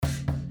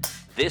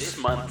This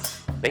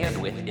month's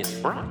Bandwidth is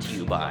brought to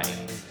you by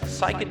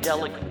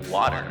Psychedelic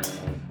Water.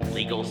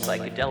 Legal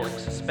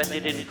psychedelics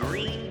suspended in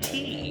green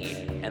tea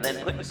and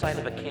then put inside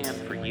of a can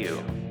for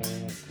you.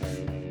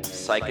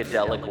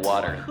 Psychedelic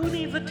Water. Who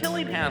needs a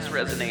Tillinghast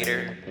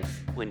resonator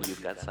when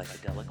you've got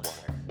psychedelic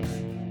water?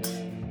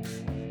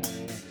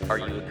 Are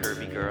you a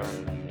curvy girl?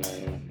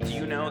 Do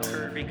you know a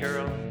curvy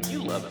girl?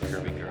 You love a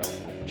curvy girl.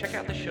 Check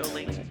out the show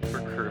links for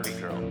Curvy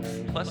Girl.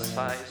 Plus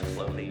size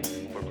clothing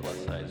for plus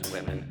size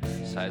women.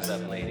 Size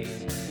up,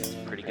 ladies. It's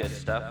pretty good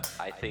stuff.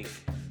 I think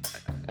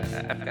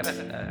I've got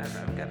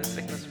a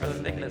sickness for the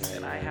thickness,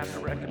 and I have to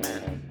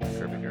recommend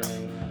Curvy Girl.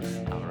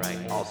 All right.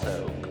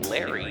 Also,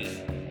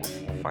 Glary.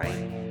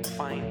 Fine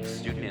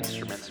student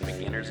instruments,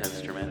 beginner's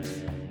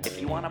instruments.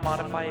 If you want to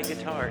modify a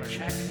guitar,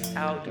 check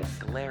out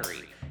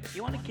Glary. If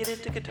you want to get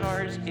into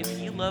guitars, if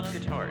you love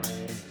guitars,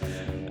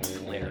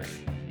 Glary.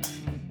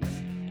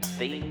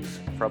 Things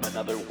from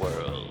Another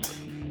World.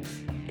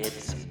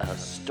 It's a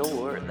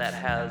store that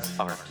has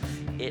art.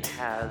 It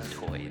has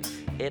toys.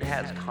 It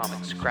has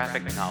comics,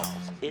 graphic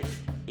novels. It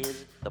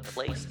is the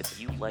place if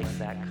you like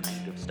that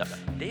kind of stuff.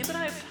 Dave and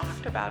I have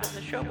talked about it in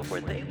the show before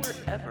they were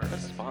ever a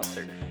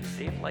sponsor.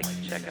 Dave likes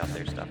to check out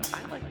their stuff.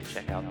 I like to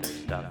check out their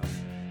stuff.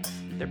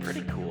 They're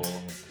pretty cool.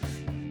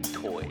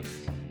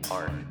 Toys,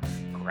 art,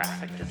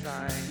 graphic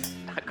design,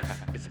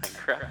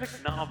 graphic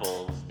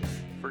novels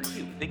for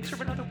you. Things from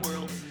Another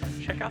World.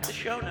 Check out the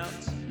show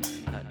notes.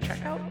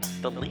 Check out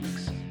the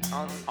links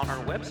on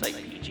our website,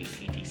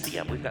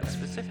 PGTTCM. We've got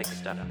specific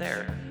stuff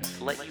there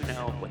to let you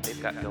know what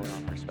they've got going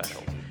on for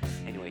specials.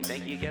 Anyway,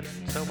 thank you again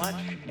so much,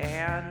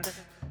 and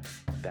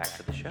back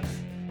to the show.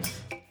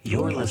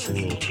 You're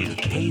listening to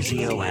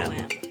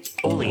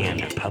KZOM,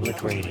 Oleander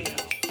Public Radio.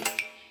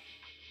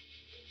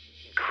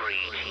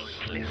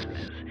 Greetings,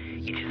 listeners.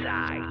 It is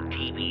I,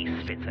 D.B.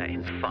 Spitzer,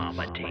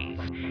 Informer Dave,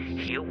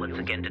 here once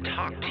again to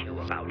talk to you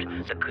about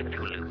the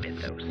Cthulhu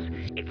mythos,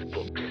 its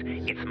books,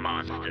 its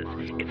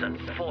monsters, its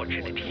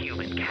unfortunate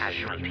human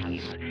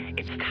casualties,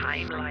 its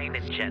timeline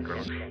in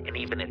general, and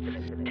even its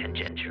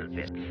tangential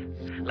bits,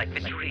 like the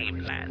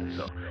dreamlands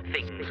or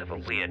things of a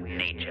weird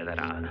nature that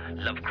are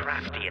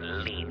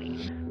Lovecraftian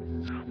leaning.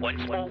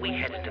 Once more we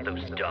head into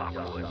those dark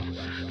woods,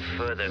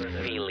 further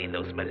feeling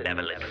those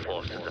malevolent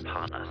forces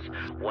upon us.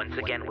 Once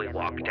again we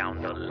walk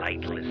down the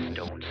lightless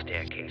stone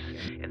staircase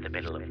in the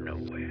middle of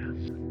nowhere.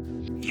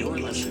 You're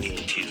listening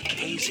to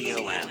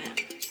KZOM.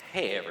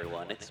 Hey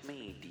everyone, it's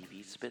me,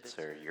 D.B.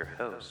 Spitzer, your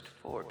host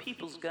for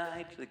People's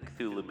Guide to the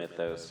Cthulhu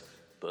Mythos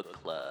Book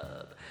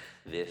Club.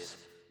 This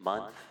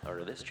month,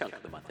 or this chunk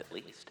of the month at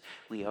least,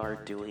 we are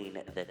doing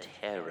The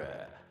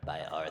Terror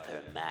by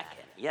Arthur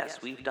Machen. Yes,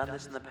 we've done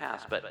this in the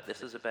past, but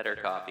this is a better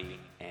copy,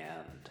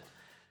 and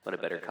when a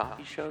better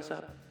copy shows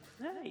up,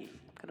 hey, I'm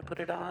going to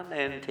put it on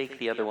and take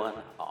the other one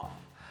off.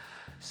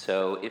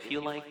 So if you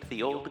liked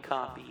the old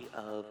copy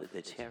of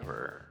The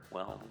Terror,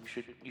 well,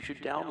 you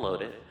should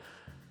download it.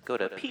 Go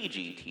to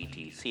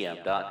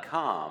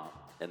pgttcm.com,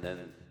 and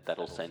then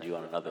that'll send you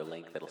on another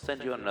link.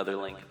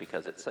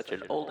 Because it's such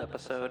an old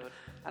episode.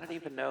 I don't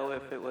even know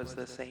if it was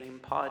the same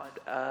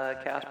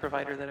podcast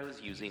provider that I was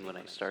using when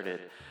I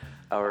started.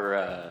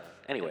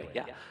 Anyway,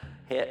 yeah.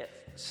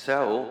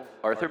 So,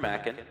 Arthur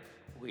Machen.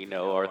 We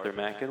know Arthur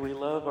Machen. We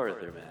love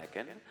Arthur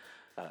Machen.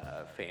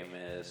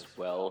 Famous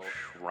Welsh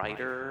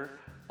writer.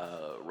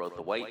 Wrote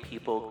The White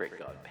People, Great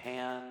God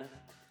Pan.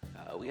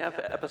 We have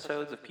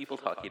episodes of people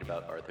talking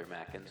about Arthur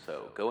Machen,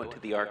 so go into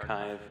the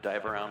archive,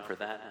 dive around for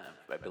that.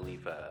 I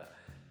believe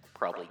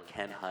probably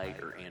Ken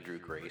Hite or Andrew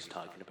Grace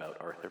talking about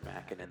Arthur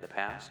Machen in the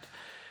past.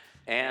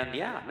 And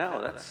yeah, no,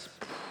 that's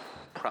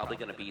probably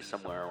going to be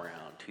somewhere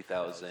around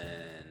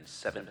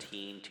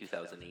 2017,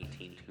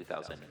 2018,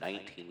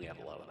 2019. We have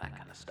a lot of that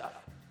kind of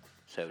stuff.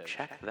 So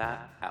check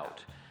that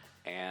out.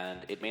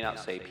 And it may not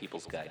say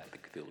People's Guide to the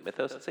Cthulhu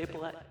Mythos,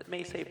 it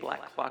may say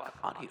Black Clock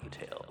Audio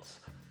Tales.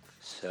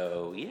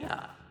 So,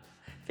 yeah.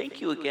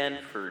 Thank you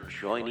again for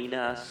joining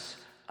us.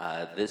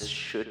 This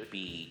should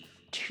be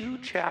 2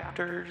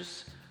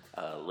 chapters,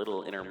 a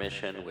little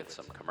intermission with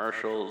some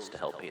commercials to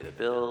help pay the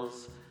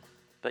bills.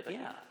 But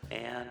yeah,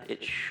 and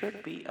it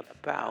should be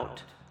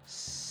about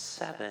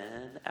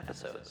 7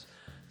 episodes.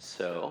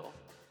 So,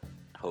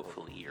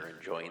 hopefully you're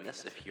enjoying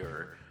this if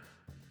you're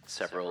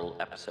several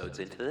episodes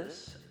into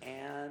this.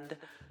 And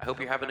I hope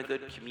you're having a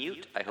good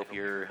commute. I hope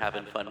you're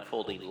having fun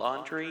folding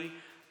laundry.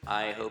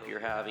 I hope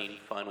you're having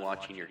fun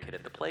watching your kid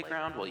at the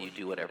playground while you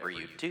do whatever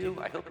you do.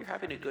 I hope you're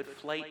having a good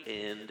flight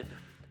and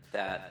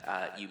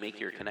that you make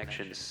your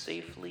connections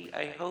safely.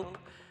 I hope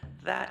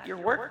that your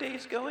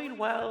workday's going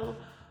well,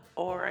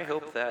 or I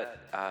hope that,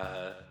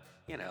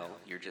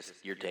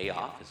 your day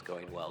off is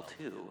going well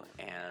too.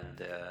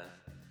 And,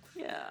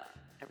 yeah,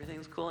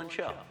 everything's cool and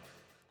chill.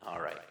 All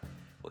right.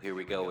 Well, here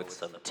we go with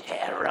some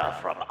terror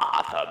from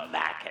Arthur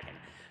Machen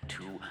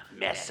to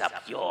mess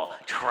up your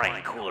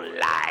tranquil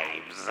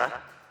lives.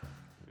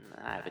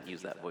 I haven't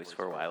used that voice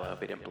for a while. I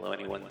hope I didn't blow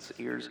anyone's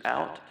ears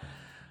out.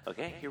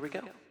 Okay, here we go.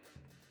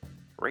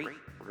 Rate,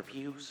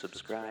 review,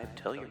 subscribe,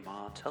 tell your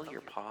ma, tell your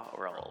pa,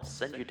 or I'll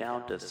send you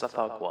down to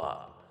Suffolk.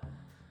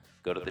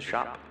 go to the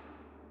shop,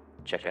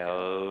 check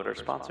out our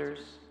sponsors.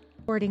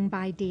 Recording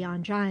by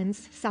Dion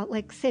Gimes, Salt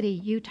Lake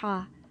City,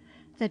 Utah.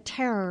 The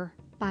Terror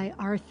by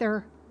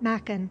Arthur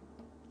Machen.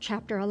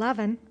 Chapter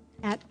 11,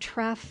 at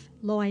Treff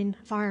Loyne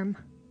Farm.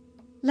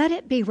 Let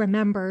it be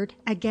remembered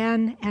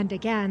again and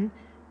again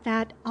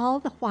that all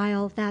the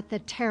while that the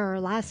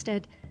terror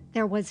lasted,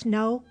 there was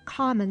no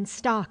common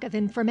stock of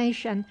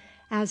information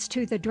as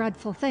to the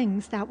dreadful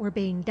things that were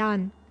being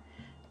done.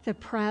 The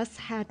press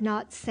had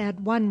not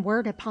said one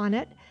word upon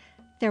it.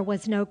 There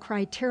was no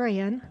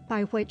criterion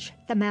by which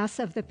the mass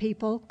of the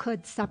people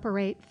could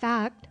separate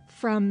fact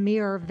from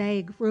mere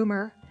vague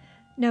rumor,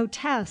 no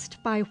test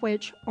by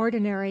which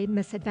ordinary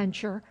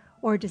misadventure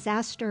or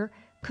disaster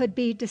could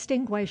be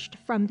distinguished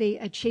from the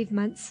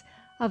achievements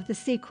of the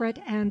secret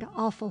and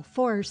awful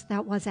force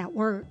that was at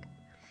work.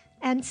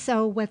 And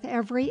so with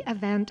every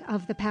event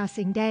of the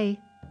passing day.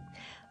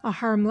 A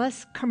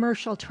harmless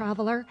commercial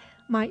traveler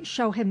might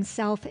show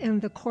himself in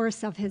the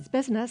course of his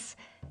business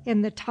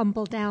in the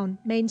tumble-down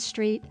main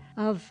street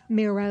of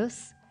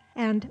Miros,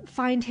 and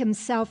find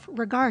himself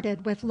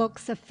regarded with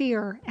looks of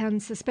fear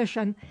and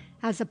suspicion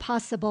as a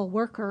possible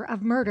worker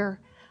of murder,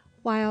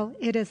 while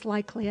it is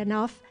likely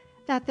enough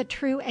that the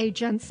true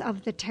agents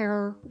of the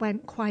terror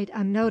went quite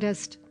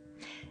unnoticed.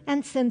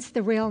 And since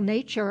the real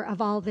nature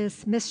of all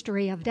this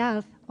mystery of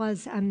death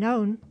was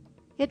unknown,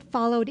 it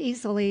followed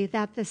easily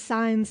that the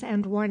signs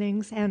and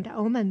warnings and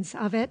omens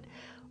of it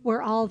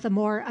were all the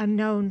more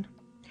unknown.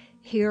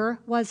 Here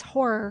was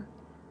horror,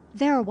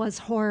 there was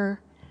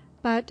horror,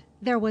 but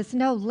there was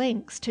no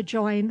links to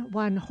join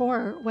one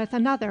horror with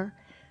another,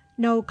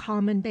 no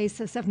common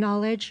basis of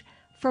knowledge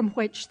from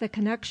which the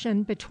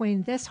connection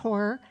between this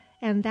horror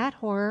and that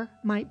horror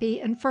might be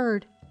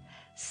inferred.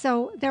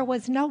 So there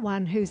was no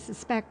one who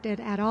suspected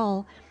at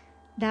all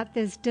that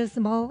this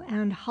dismal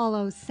and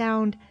hollow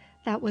sound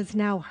that was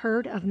now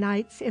heard of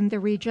nights in the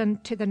region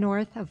to the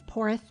north of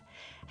Porth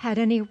had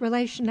any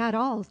relation at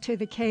all to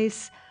the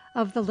case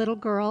of the little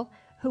girl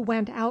who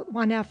went out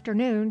one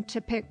afternoon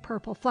to pick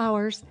purple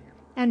flowers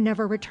and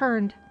never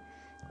returned,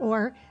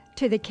 or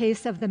to the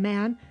case of the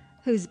man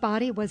whose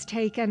body was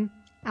taken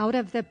out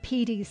of the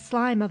peaty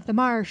slime of the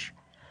marsh,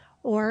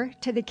 or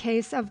to the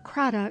case of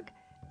Craddock,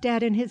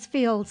 dead in his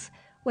fields,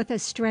 with a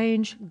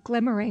strange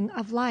glimmering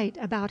of light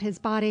about his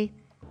body,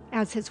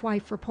 as his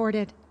wife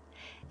reported.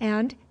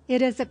 And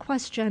it is a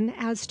question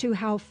as to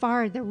how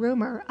far the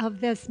rumor of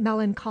this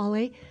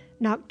melancholy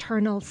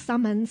nocturnal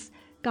summons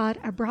got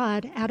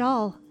abroad at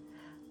all.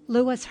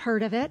 Lewis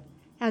heard of it,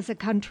 as a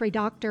country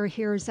doctor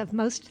hears of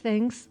most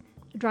things,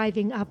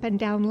 driving up and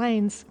down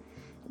lanes,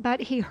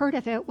 but he heard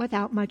of it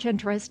without much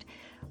interest,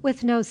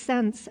 with no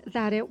sense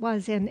that it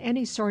was in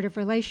any sort of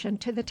relation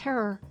to the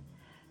terror.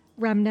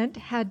 Remnant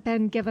had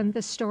been given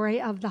the story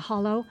of the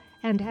hollow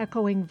and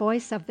echoing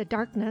voice of the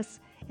darkness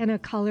in a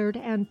colored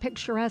and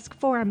picturesque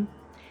form.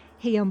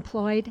 He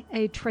employed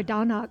a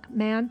Tredonoc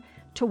man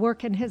to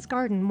work in his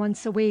garden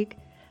once a week.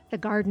 The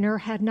gardener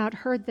had not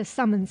heard the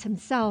summons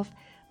himself,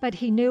 but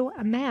he knew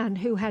a man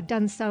who had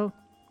done so,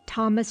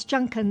 Thomas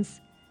Junkins,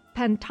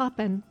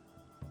 Pentoppin.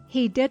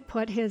 He did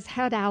put his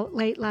head out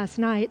late last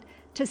night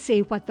to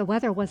see what the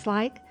weather was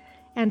like,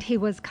 and he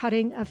was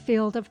cutting a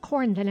field of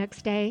corn the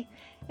next day,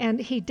 and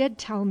he did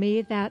tell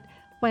me that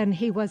when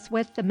he was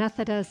with the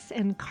Methodists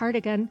in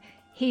Cardigan,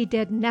 he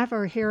did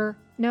never hear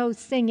no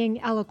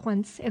singing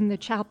eloquence in the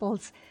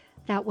chapels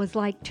that was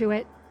like to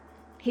it.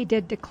 He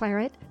did declare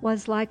it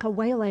was like a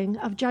wailing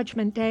of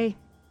Judgment Day.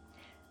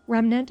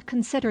 Remnant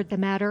considered the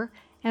matter,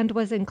 and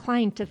was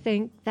inclined to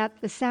think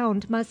that the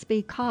sound must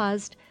be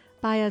caused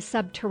by a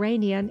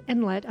subterranean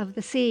inlet of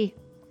the sea.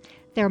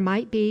 There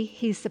might be,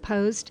 he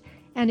supposed,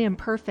 an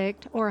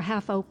imperfect or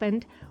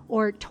half-opened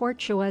or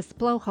tortuous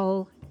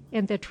blowhole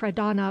in the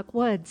Tredonoc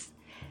woods,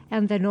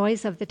 and the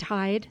noise of the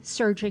tide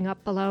surging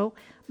up below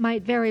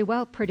might very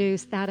well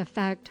produce that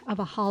effect of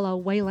a hollow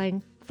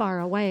wailing far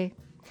away.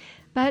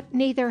 But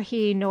neither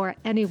he nor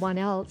anyone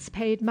else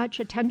paid much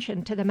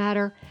attention to the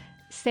matter,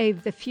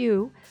 save the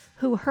few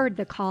who heard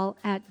the call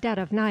at dead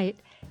of night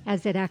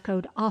as it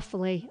echoed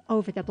awfully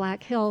over the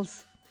Black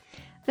Hills.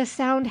 The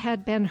sound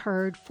had been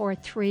heard for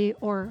 3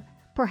 or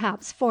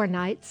perhaps 4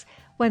 nights,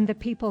 when the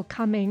people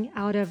coming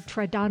out of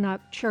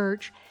Tredonoc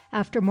Church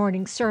after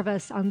morning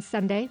service on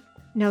Sunday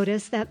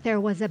noticed that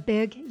there was a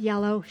big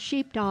yellow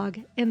sheepdog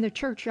in the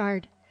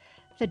churchyard.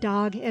 The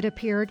dog, it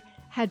appeared,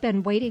 had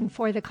been waiting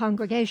for the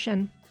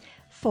congregation,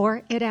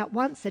 for it at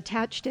once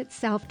attached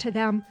itself to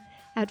them,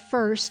 at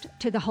first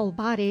to the whole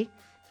body,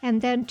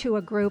 and then to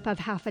a group of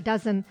half a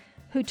dozen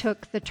who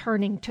took the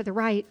turning to the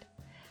right.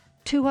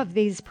 2 of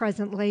these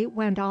presently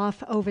went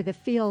off over the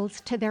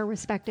fields to their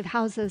respective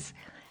houses,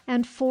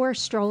 and 4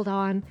 strolled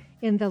on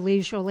in the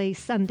leisurely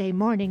Sunday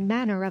morning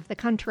manner of the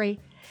country,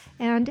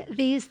 and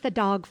these the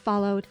dog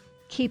followed,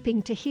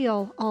 keeping to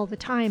heel all the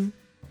time.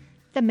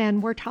 The men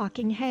were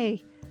talking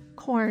hay,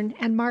 corn,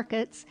 and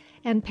markets,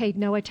 and paid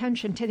no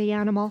attention to the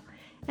animal,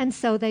 and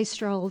so they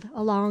strolled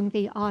along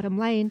the autumn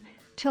lane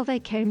till they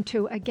came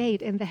to a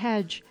gate in the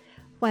hedge,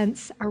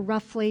 whence a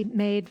roughly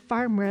made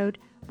farm road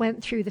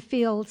went through the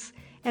fields,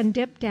 and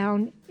dipped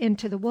down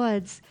into the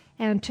woods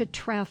and to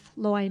Treff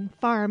Loyne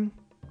Farm.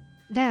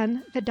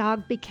 Then the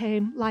dog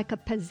became like a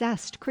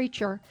possessed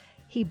creature.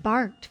 He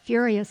barked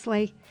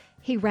furiously.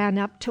 He ran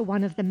up to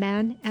one of the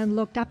men and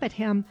looked up at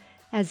him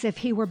as if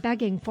he were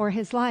begging for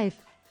his life,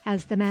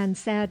 as the man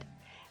said,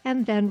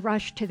 and then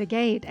rushed to the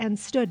gate and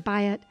stood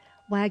by it,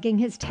 wagging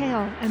his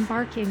tail and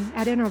barking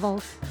at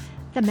intervals.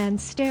 The men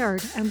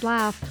stared and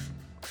laughed.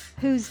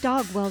 "Whose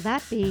dog will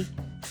that be?"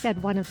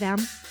 said one of them.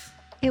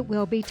 "It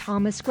will be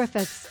Thomas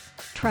Griffith's,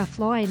 Treff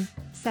Loyne,"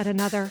 said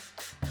another.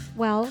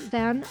 "Well,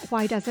 then,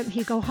 why doesn't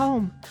he go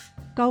home?"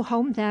 "Go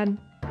home, then."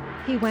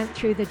 He went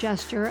through the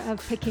gesture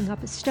of picking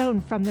up a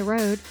stone from the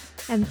road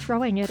and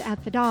throwing it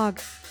at the dog.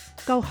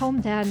 "Go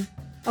home, then.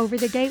 Over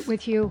the gate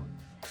with you."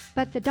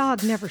 But the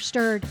dog never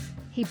stirred.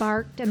 He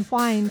barked and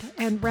whined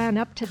and ran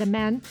up to the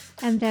men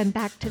and then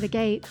back to the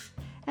gate.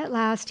 At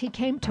last he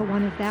came to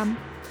one of them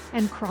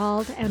and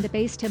crawled and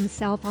abased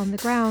himself on the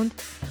ground,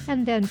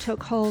 and then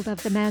took hold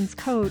of the man's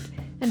coat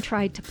and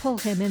tried to pull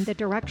him in the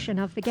direction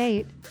of the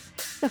gate.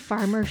 The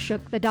farmer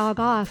shook the dog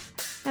off,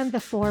 and the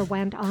four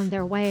went on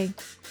their way.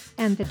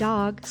 And the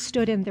dog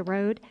stood in the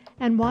road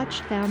and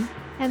watched them,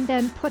 and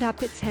then put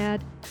up its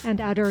head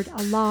and uttered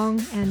a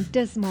long and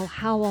dismal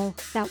howl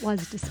that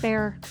was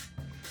despair.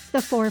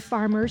 The four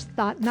farmers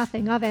thought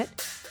nothing of it.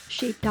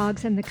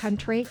 Sheep-dogs in the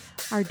country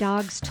are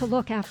dogs to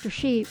look after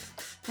sheep,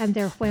 and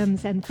their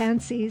whims and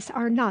fancies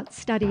are not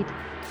studied.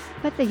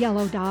 But the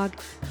yellow dog,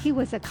 he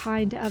was a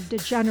kind of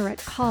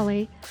degenerate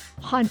collie,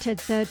 haunted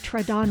the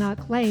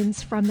Tredonoc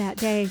lanes from that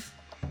day.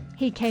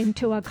 He came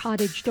to a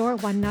cottage door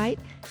one night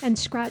and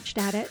scratched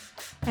at it,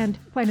 and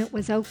when it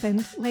was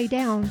opened, lay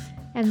down,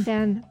 and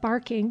then,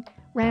 barking,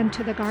 ran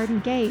to the garden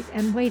gate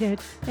and waited,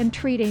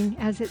 entreating,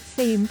 as it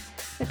seemed,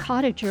 the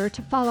cottager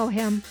to follow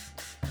him.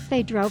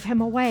 They drove him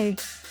away,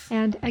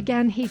 and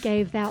again he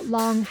gave that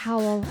long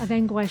howl of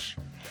anguish.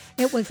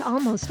 It was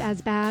almost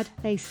as bad,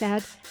 they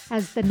said,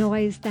 as the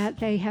noise that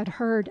they had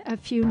heard a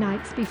few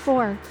nights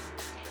before.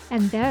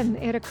 And then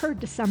it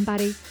occurred to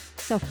somebody,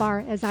 so far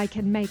as I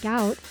can make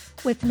out,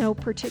 with no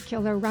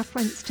particular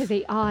reference to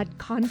the odd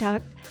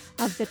conduct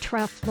of the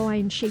Treff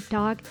Loyne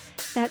sheepdog,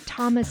 that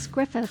Thomas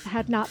Griffith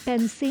had not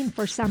been seen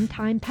for some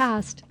time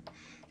past.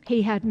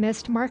 He had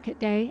missed market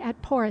day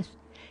at Porth.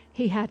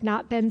 He had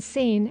not been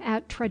seen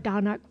at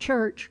Tredonoc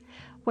Church,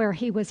 where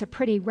he was a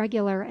pretty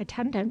regular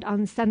attendant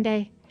on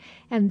Sunday.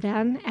 And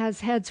then,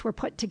 as heads were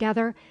put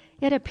together,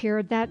 it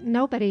appeared that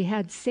nobody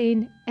had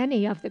seen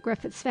any of the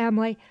Griffiths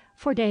family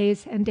for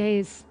days and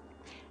days.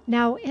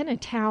 Now, in a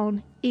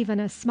town, even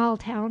a small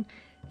town,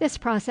 this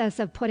process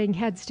of putting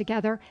heads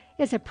together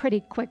is a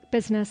pretty quick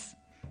business.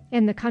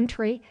 In the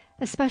country,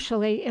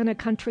 especially in a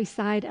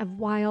countryside of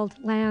wild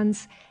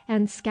lands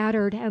and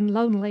scattered and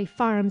lonely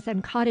farms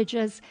and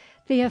cottages,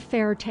 the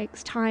affair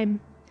takes time.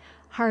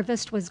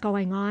 Harvest was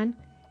going on.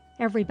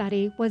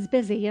 Everybody was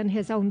busy in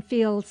his own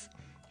fields,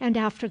 and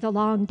after the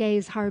long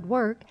day's hard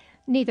work,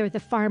 neither the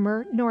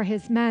farmer nor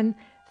his men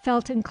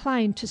felt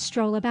inclined to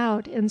stroll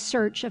about in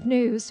search of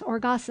news or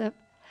gossip.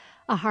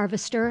 A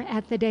harvester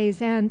at the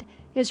day's end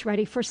is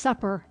ready for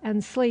supper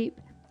and sleep,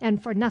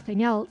 and for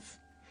nothing else.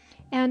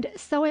 And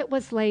so it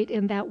was late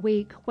in that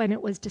week when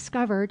it was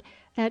discovered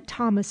that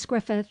Thomas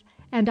Griffith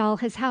and all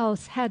his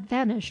house had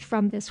vanished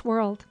from this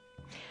world.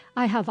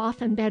 I have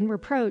often been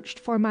reproached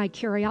for my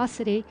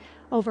curiosity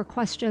over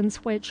questions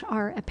which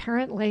are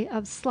apparently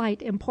of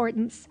slight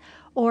importance,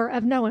 or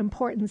of no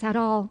importance at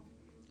all.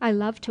 I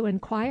love to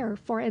inquire,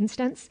 for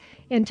instance,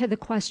 into the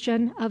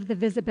question of the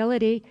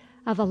visibility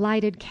of a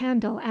lighted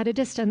candle at a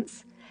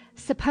distance.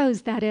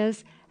 Suppose, that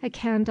is, a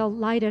candle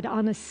lighted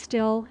on a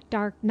still,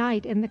 dark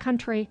night in the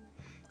country.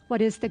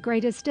 What is the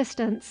greatest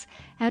distance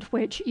at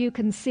which you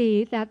can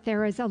see that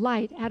there is a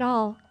light at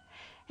all?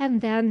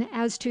 And then,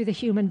 as to the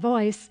human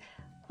voice,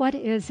 what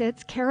is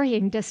its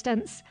carrying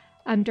distance,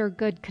 under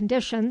good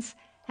conditions,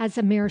 as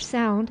a mere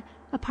sound,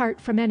 apart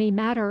from any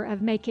matter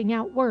of making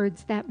out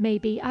words that may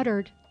be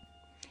uttered?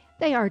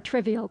 They are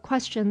trivial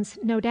questions,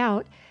 no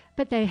doubt,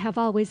 but they have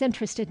always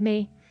interested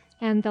me,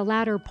 and the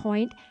latter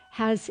point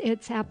has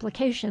its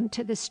application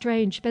to the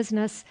strange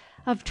business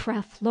of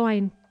Treff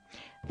Loyne.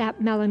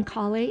 That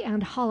melancholy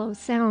and hollow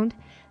sound,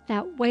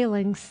 that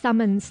wailing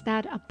summons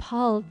that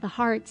appalled the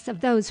hearts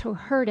of those who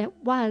heard it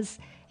was,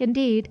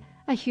 indeed,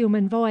 a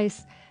human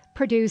voice,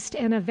 produced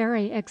in a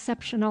very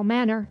exceptional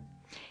manner,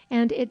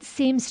 and it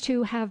seems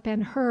to have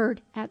been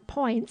heard at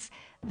points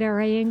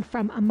varying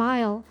from a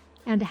mile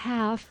and a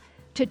half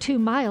to 2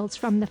 miles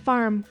from the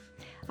farm.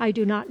 I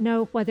do not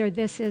know whether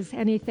this is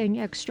anything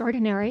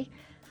extraordinary.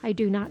 I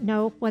do not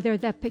know whether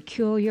the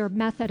peculiar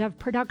method of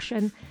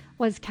production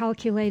was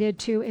calculated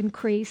to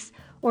increase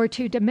or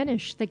to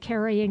diminish the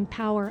carrying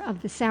power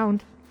of the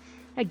sound.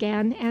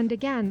 Again and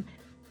again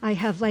I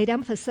have laid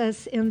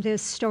emphasis in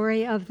this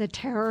story of the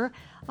terror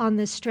on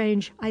the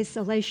strange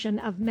isolation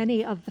of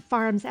many of the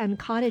farms and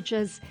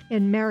cottages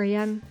in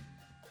Merrion.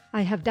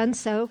 I have done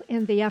so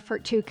in the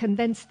effort to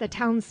convince the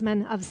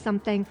townsman of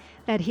something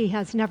that he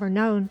has never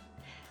known.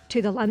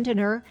 To the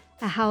Londoner,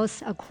 A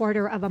house a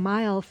quarter of a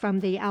mile from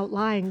the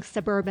outlying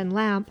suburban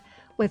Lamp,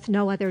 with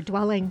no other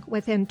dwelling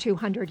within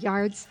 200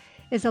 yards,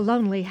 is a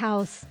lonely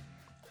house,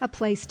 a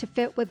place to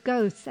fit with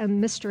ghosts and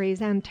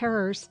mysteries and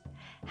terrors.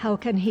 How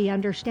can he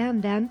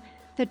understand, then,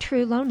 the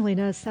true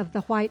loneliness of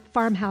the white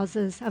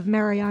farmhouses of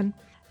Meirion,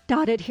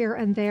 dotted here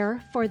and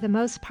there, for the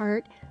most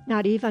part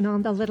not even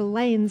on the little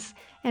lanes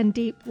and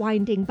deep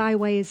winding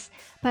byways,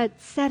 but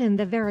set in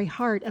the very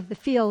heart of the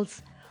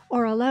fields,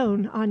 or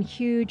alone on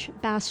huge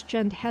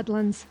bastioned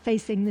headlands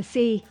facing the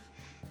sea,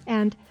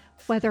 and,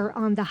 whether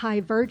on the high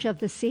verge of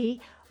the sea,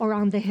 or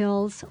on the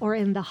hills, or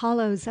in the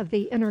hollows of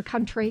the inner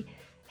country,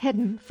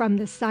 hidden from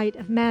the sight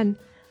of men,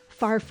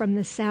 far from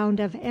the sound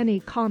of any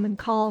common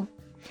call.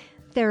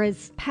 There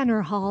is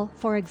Pennerhall,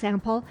 for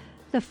example,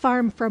 the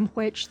farm from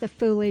which the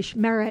foolish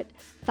Merritt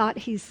thought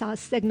he saw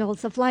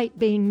signals of light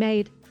being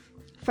made.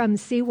 From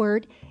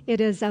seaward it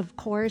is of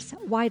course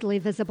widely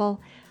visible,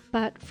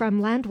 but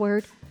from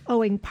landward,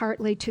 owing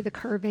partly to the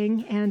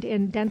curving and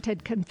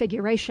indented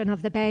configuration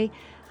of the bay,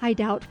 I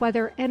doubt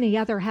whether any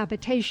other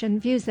habitation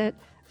views it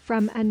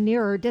from a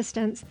nearer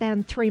distance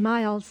than 3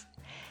 miles.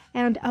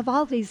 And of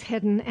all these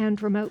hidden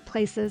and remote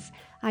places,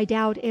 I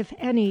doubt if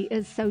any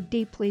is so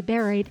deeply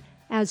buried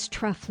as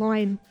Treff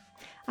Loyne.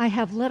 I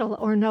have little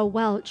or no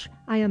Welsh,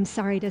 I am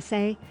sorry to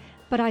say,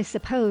 but I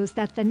suppose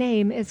that the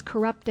name is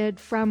corrupted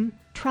from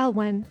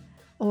Trelwen,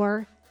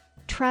 or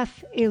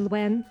Treff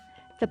Ilwen,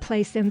 the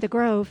place in the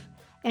grove,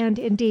 and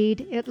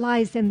indeed it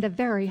lies in the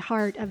very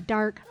heart of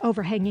dark,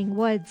 overhanging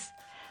woods.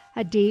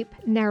 A deep,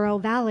 narrow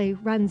valley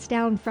runs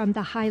down from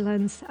the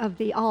highlands of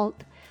the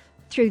Alt,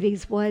 through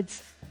these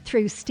woods,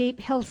 through steep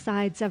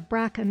hillsides of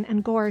bracken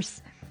and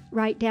gorse,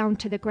 right down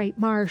to the great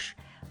marsh,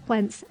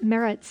 whence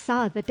Merritt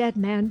saw the dead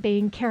man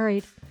being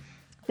carried.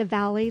 The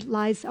valley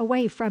lies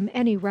away from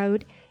any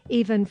road,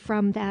 even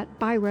from that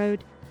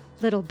by-road,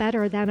 little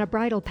better than a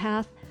bridle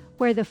path,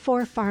 where the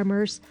 4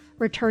 farmers,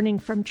 returning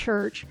from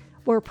church,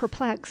 were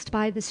perplexed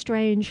by the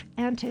strange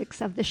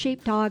antics of the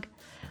sheepdog.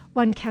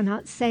 One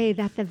cannot say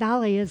that the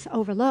valley is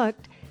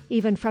overlooked,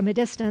 even from a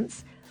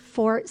distance,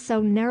 for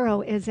so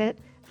narrow is it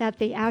that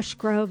the ash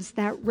groves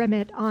that rim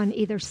it on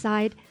either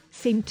side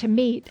seem to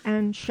meet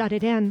and shut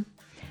it in.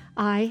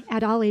 I,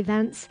 at all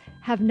events,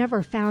 have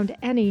never found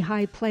any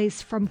high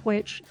place from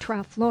which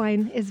Treff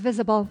Loyne is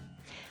visible,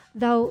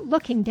 though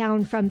looking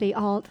down from the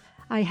Alt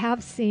I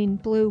have seen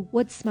blue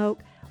wood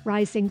smoke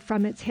rising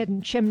from its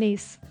hidden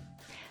chimneys.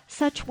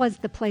 Such was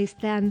the place,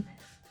 then,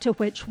 to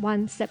which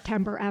one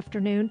September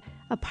afternoon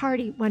a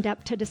party went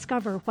up to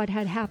discover what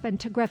had happened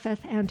to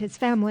Griffith and his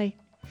family.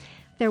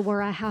 There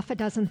were a half a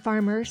dozen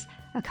farmers,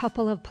 a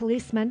couple of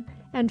policemen,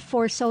 and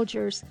 4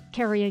 soldiers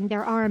carrying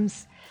their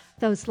arms.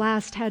 Those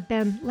last had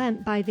been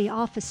lent by the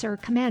officer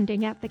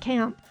commanding at the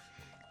camp.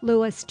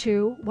 Lewis,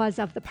 too, was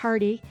of the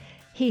party.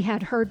 He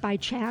had heard by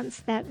chance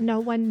that no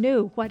one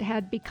knew what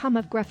had become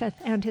of Griffith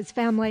and his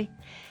family,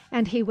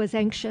 and he was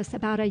anxious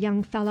about a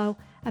young fellow,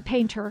 a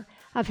painter,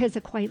 of his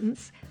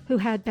acquaintance, who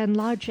had been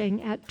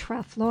lodging at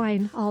Treff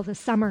Loyne all the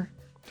summer.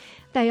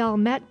 They all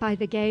met by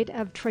the gate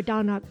of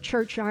Tredonoc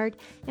churchyard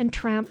and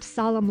tramped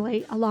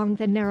solemnly along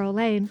the narrow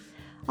lane,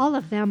 all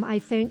of them, I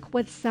think,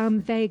 with some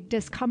vague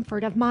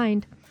discomfort of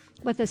mind,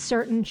 with a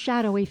certain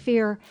shadowy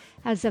fear,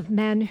 as of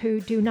men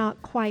who do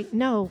not quite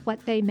know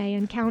what they may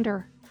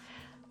encounter.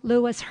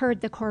 Lewis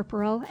heard the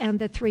corporal and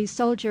the 3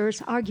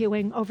 soldiers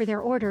arguing over their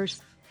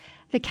orders.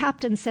 "The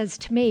captain says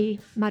to me,"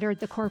 muttered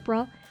the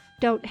corporal,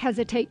 "don't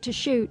hesitate to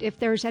shoot if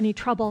there's any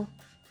trouble."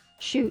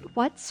 "Shoot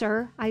what,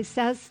 sir?" I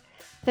says.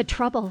 "The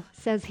trouble,"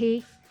 says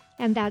he,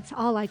 and that's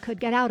all I could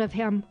get out of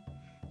him.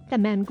 The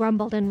men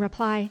grumbled in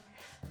reply.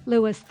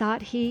 Lewis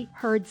thought he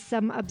heard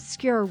some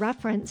obscure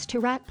reference to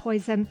rat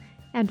poison,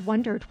 and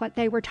wondered what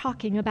they were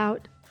talking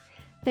about.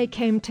 They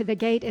came to the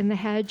gate in the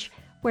hedge,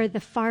 where the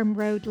farm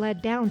road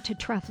led down to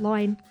Treff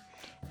Loyne.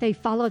 They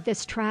followed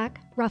this track,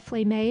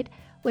 roughly made,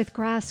 with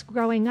grass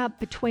growing up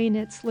between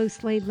its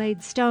loosely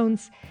laid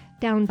stones,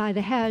 down by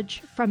the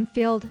hedge, from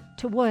field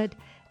to wood,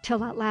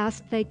 till at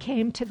last they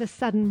came to the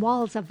sudden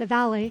walls of the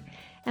valley,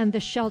 and the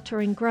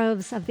sheltering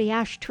groves of the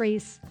ash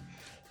trees.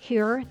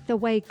 Here the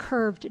way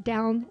curved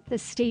down the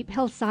steep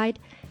hillside,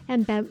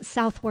 and bent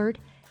southward,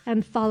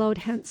 and followed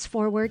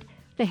henceforward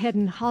the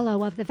hidden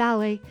hollow of the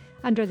valley,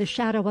 under the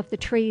shadow of the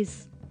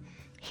trees.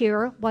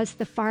 Here was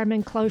the farm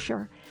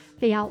enclosure,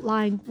 the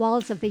outlying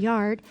walls of the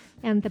yard,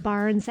 and the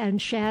barns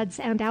and sheds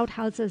and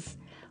outhouses.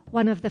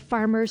 One of the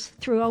farmers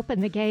threw open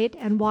the gate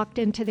and walked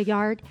into the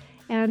yard,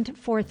 and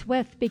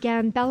forthwith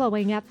began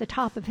bellowing at the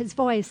top of his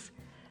voice,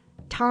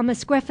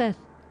 "Thomas Griffith!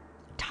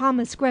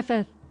 Thomas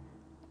Griffith!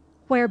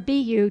 Where be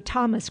you,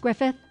 Thomas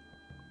Griffith?"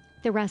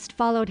 The rest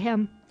followed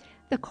him.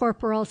 The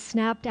corporal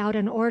snapped out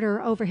an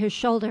order over his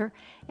shoulder,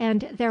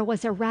 and there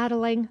was a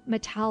rattling,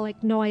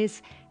 metallic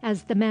noise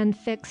as the men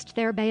fixed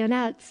their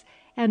bayonets,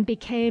 and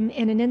became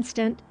in an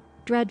instant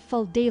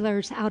dreadful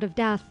dealers out of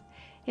death,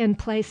 in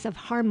place of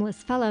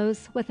harmless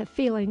fellows with a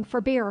feeling for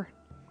beer.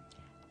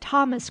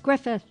 "Thomas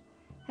Griffith!"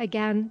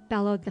 again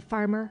bellowed the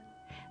farmer.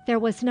 There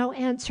was no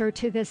answer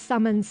to this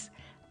summons.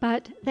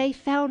 But they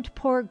found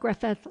poor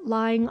Griffith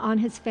lying on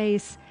his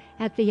face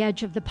at the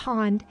edge of the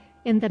pond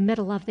in the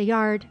middle of the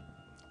yard.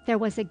 There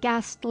was a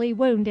ghastly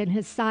wound in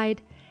his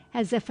side,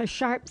 as if a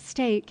sharp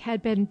stake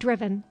had been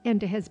driven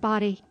into his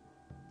body.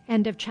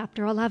 End of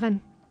chapter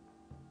 11.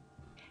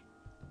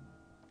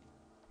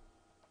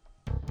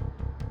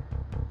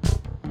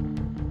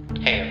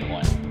 Hey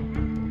everyone,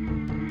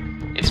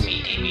 it's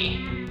me,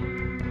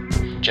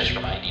 DB. Just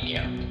reminding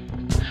you,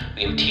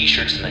 we have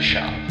t-shirts in the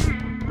shop.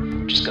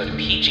 Just go to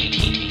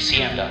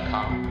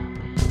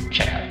pgttcm.com,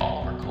 check out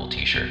all of our cool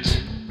t-shirts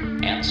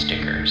and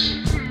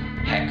stickers.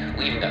 Heck,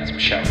 we even got some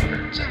shelf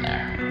curtains in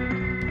there.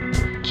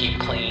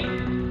 Keep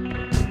clean,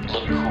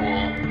 look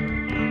cool,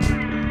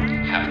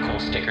 have cool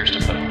stickers to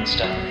put on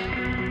stuff.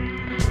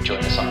 Join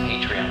us on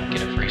Patreon,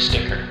 get a free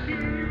sticker.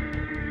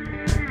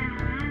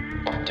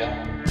 Or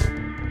don't.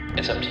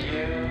 It's up to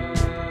you.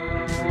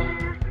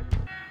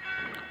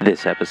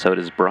 This episode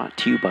is brought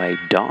to you by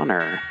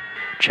Donner.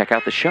 Check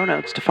out the show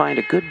notes to find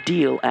a good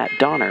deal at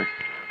Donner.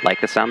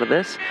 Like the sound of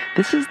this?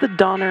 This is the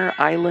Donner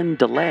Island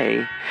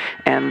Delay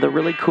and the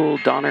really cool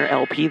Donner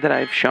LP that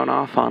I've shown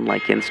off on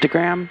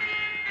Instagram.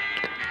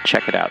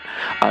 Check it out.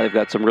 They've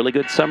got some really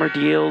good summer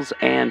deals,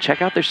 and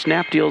check out their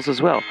snap deals as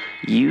well.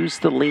 Use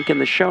the link in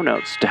the show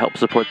notes to help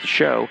support the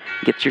show.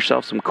 Get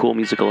yourself some cool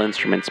musical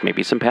instruments,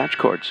 maybe some patch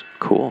cords.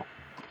 Cool.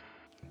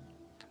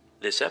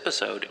 This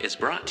episode is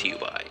brought to you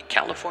by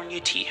California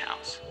Tea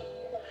House.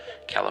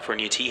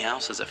 California Tea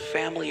House is a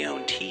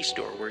family-owned tea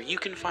store where you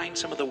can find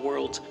some of the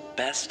world's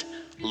best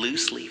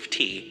loose-leaf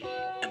tea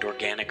and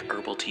organic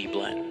herbal tea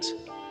blends.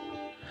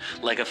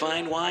 Like a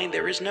fine wine,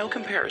 there is no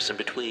comparison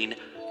between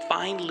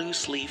fine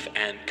loose leaf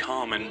and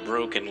common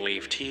broken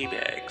leaf tea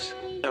bags.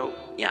 So,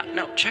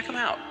 check them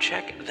out.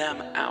 Check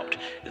them out.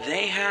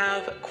 They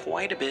have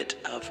quite a bit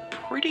of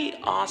pretty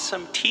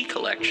awesome tea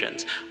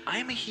collections.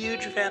 I'm a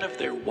huge fan of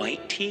their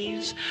white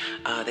teas.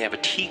 They have a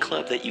tea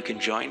club that you can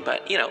join,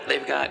 but,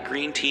 they've got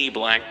green tea,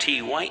 black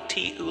tea, white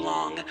tea,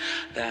 oolong,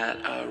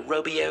 that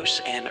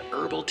Robios and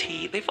herbal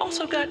tea. They've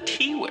also got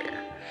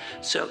teaware.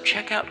 So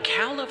check out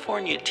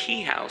California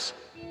Tea House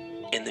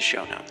in the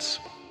show notes.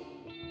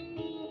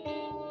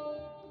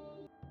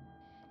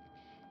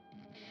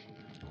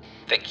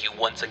 Thank you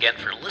once again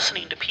for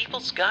listening to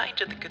People's Guide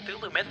to the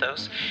Cthulhu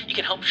Mythos. You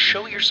can help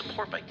show your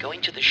support by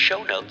going to the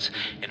show notes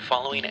and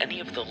following any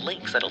of the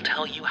links that'll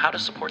tell you how to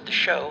support the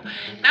show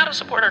and how to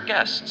support our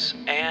guests.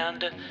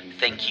 And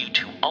thank you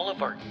to all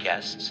of our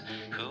guests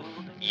who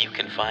you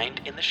can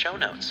find in the show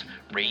notes.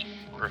 Rate,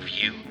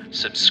 review,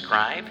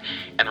 subscribe,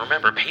 and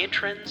remember,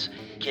 patrons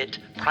get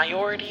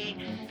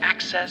priority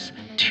access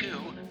to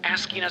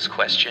asking us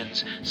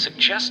questions,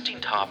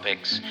 suggesting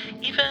topics,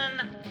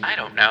 even,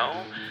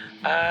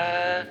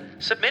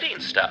 submitting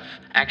stuff.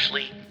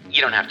 Actually,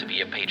 you don't have to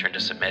be a patron to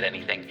submit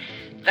anything.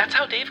 That's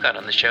how Dave got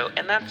on the show,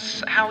 and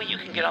that's how you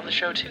can get on the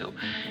show too.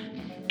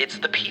 It's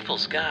the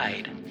People's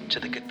Guide to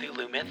the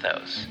Cthulhu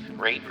Mythos.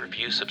 Rate,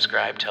 review,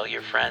 subscribe, tell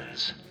your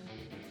friends.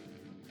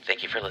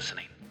 Thank you for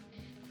listening.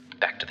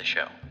 Back to the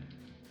show.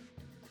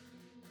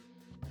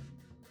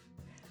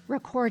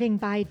 Recording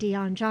by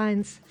Dion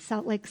Gines,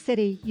 Salt Lake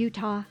City,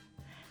 Utah.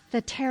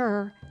 The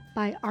Terror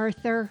by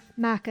Arthur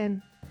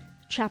Machen.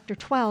 Chapter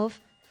 12,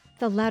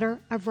 The Letter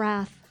of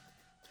Wrath.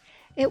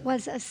 It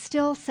was a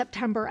still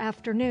September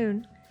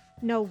afternoon.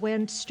 No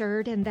wind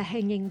stirred in the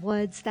hanging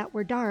woods that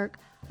were dark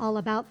all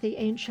about the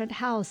ancient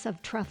house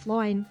of Treff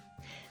Loyne.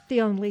 The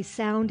only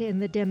sound in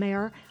the dim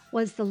air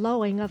was the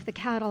lowing of the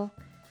cattle.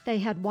 They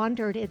had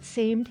wandered, it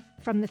seemed,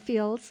 from the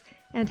fields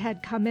and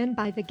had come in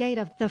by the gate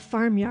of the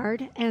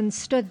farmyard and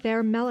stood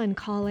there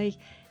melancholy,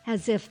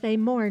 as if they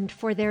mourned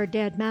for their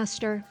dead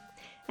master.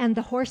 And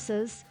the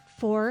horses,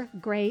 4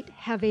 great,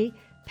 heavy,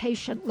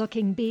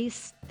 patient-looking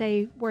beasts,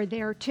 they were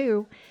there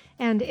too,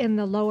 and in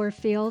the lower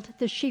field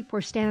the sheep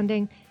were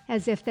standing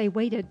as if they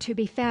waited to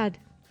be fed.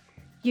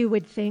 You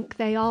would think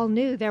they all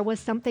knew there was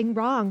something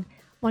wrong,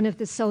 one of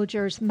the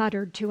soldiers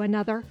muttered to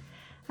another.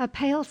 A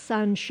pale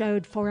sun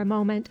showed for a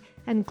moment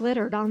and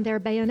glittered on their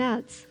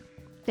bayonets.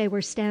 They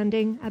were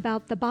standing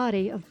about the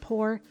body of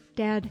poor,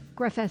 dead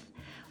Griffith,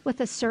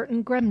 with a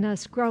certain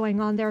grimness growing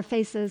on their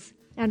faces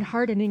and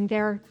hardening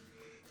there.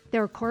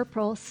 Their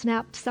corporal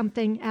snapped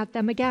something at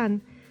them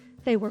again.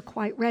 They were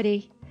quite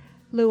ready.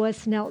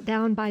 Lewis knelt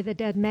down by the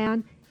dead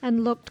man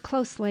and looked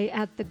closely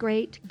at the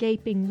great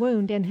gaping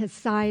wound in his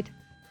side.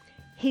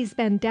 "He's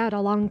been dead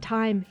a long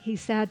time," he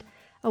said.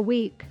 "A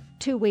week,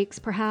 2 weeks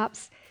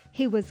perhaps.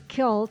 He was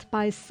killed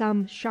by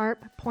some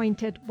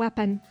sharp-pointed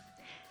weapon."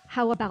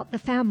 "How about the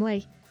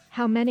family?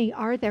 How many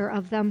are there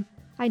of them?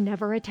 I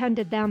never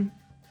attended them."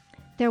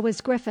 "There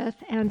was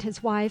Griffith and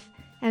his wife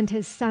and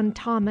his son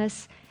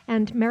Thomas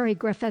and Mary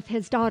Griffith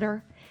his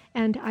daughter,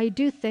 and I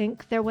do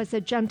think there was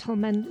a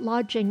gentleman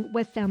lodging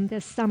with them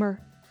this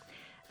summer."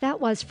 That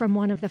was from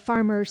one of the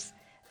farmers.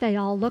 They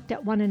all looked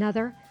at one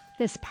another,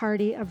 this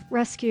party of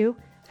rescue,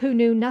 who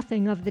knew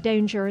nothing of the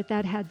danger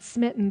that had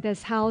smitten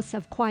this house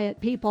of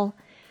quiet people,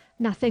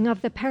 nothing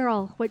of the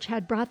peril which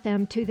had brought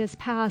them to this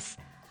pass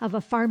of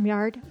a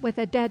farmyard with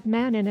a dead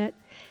man in it,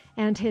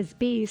 and his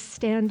beasts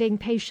standing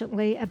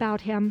patiently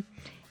about him,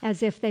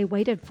 as if they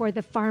waited for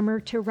the farmer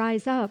to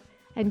rise up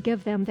and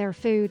give them their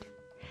food.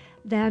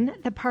 Then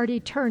the party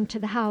turned to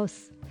the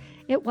house.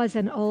 It was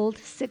an old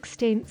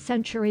 16th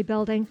century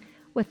building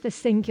with the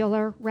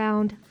singular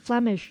round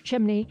Flemish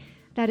chimney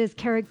that is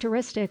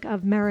characteristic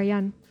of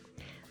Meirion.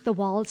 The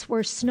walls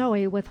were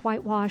snowy with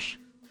whitewash.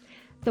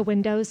 The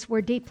windows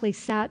were deeply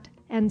set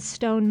and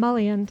stone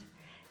mullioned,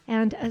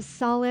 and a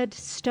solid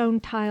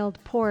stone-tiled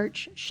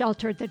porch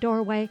sheltered the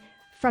doorway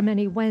from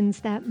any winds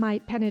that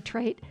might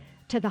penetrate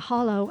to the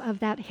hollow of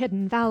that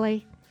hidden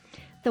valley.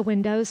 The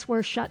windows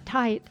were shut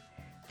tight.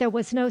 There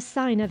was no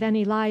sign of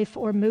any life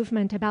or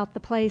movement about the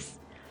place.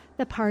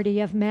 The party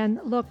of men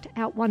looked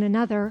at one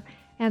another,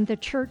 and the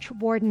church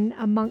warden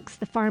amongst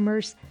the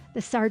farmers,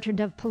 the sergeant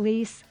of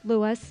police,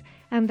 Lewis,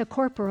 and the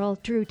corporal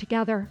drew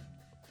together.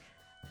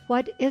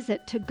 "What is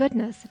it to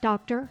goodness,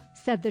 doctor?"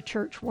 said the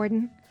church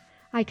warden.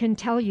 "I can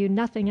tell you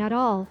nothing at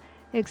all,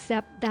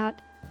 except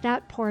that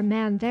that poor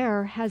man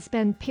there has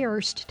been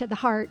pierced to the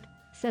heart,"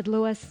 said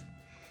Lewis.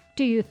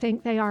 "Do you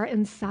think they are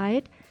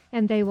inside,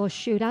 and they will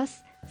shoot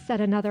us?"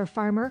 said another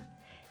farmer.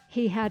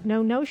 He had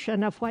no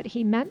notion of what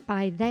he meant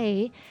by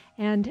they,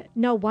 and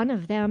no one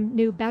of them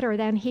knew better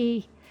than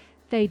he.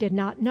 They did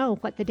not know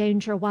what the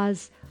danger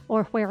was,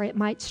 or where it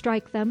might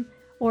strike them,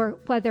 or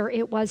whether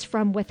it was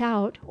from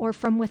without or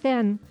from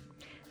within.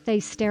 They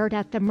stared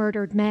at the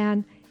murdered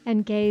man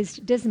and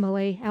gazed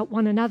dismally at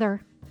one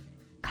another.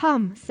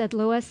 "Come," said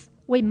Lewis,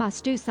 "we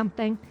must do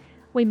something.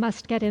 We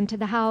must get into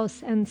the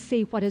house and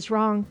see what is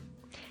wrong."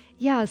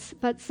 "Yes,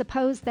 but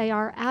suppose they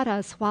are at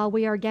us while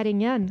we are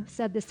getting in,"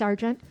 said the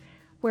sergeant.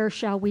 "Where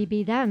shall we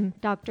be then,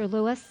 Dr.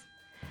 Lewis?"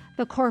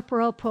 The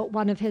corporal put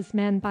one of his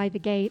men by the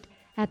gate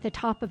at the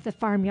top of the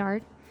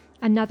farmyard,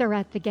 another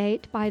at the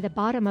gate by the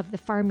bottom of the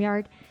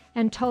farmyard,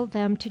 and told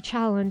them to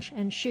challenge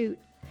and shoot.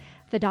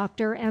 The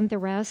doctor and the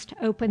rest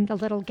opened the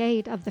little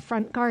gate of the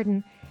front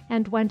garden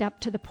and went up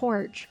to the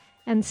porch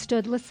and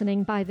stood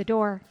listening by the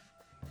door.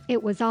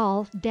 It was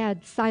all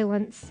dead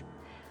silence.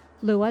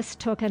 Lewis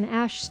took an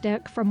ash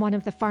stick from one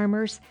of the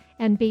farmers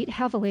and beat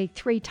heavily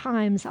 3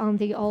 times on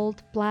the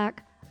old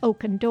black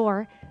oaken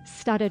door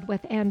studded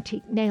with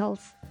antique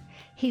nails.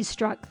 He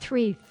struck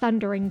 3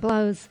 thundering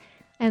blows,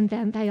 and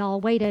then they all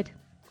waited.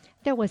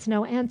 There was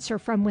no answer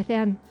from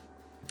within.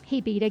 He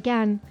beat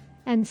again,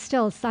 and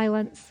still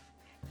silence.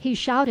 He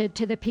shouted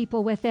to the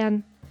people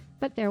within,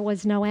 but there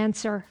was no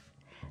answer.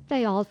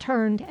 They all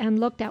turned and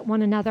looked at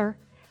one another,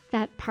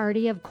 that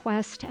party of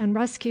quest and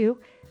rescue,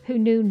 who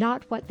knew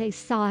not what they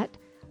sought,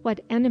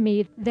 what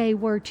enemy they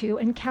were to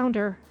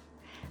encounter.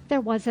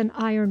 There was an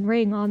iron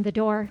ring on the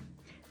door.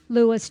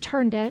 Lewis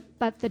turned it,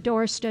 but the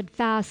door stood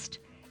fast.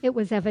 It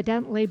was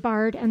evidently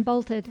barred and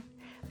bolted.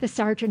 The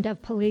sergeant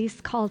of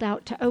police called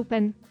out to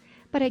open,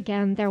 but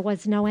again there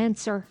was no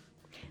answer.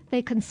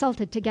 They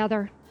consulted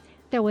together.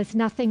 There was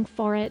nothing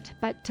for it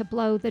but to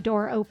blow the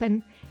door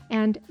open,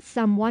 and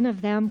some one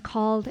of them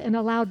called in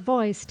a loud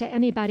voice to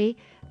anybody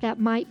that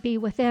might be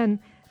within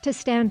to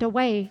stand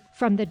away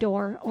from the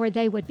door or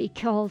they would be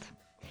killed.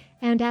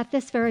 And at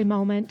this very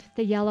moment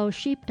the yellow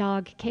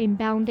sheepdog came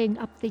bounding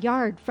up the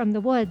yard from the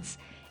woods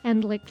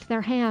and licked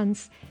their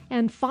hands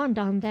and fawned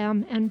on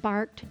them and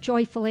barked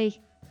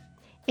joyfully.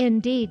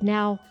 "Indeed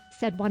now,"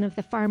 said one of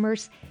the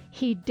farmers,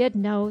 "he did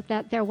know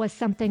that there was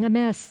something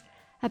amiss.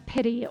 A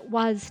pity it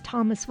was,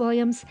 Thomas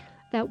Williams,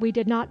 that we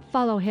did not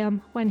follow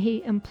him when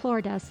he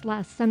implored us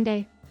last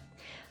Sunday."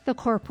 The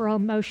corporal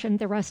motioned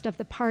the rest of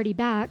the party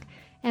back,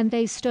 and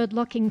they stood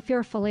looking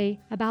fearfully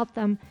about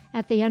them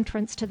at the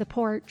entrance to the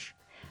porch.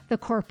 The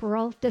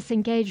corporal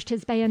disengaged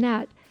his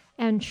bayonet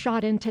and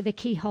shot into the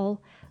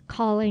keyhole,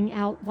 calling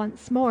out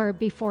once more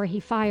before he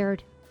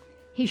fired.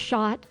 He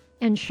shot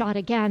and shot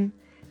again.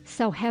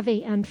 So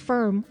heavy and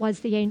firm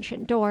was the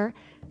ancient door,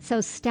 so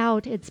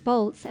stout its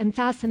bolts and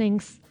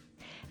fastenings.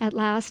 At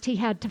last he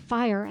had to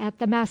fire at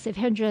the massive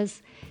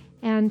hinges,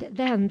 and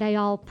then they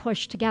all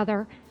pushed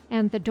together,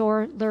 and the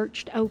door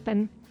lurched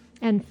open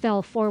and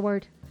fell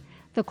forward.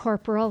 The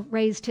corporal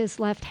raised his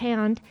left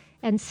hand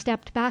and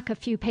stepped back a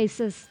few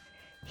paces.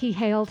 He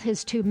hailed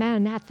his 2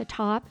 men at the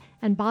top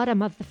and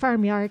bottom of the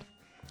farmyard.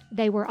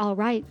 They were all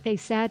right, they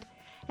said,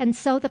 and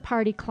so the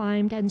party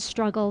climbed and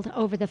struggled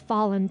over the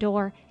fallen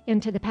door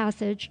into the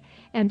passage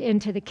and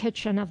into the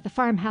kitchen of the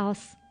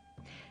farmhouse.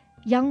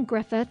 Young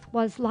Griffith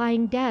was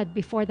lying dead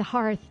before the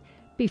hearth,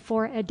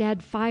 before a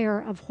dead fire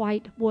of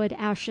white wood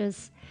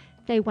ashes.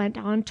 They went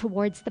on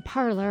towards the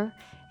parlor,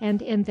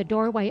 and in the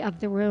doorway of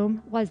the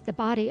room was the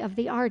body of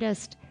the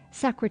artist,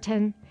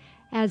 Secretan,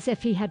 as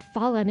if he had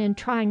fallen in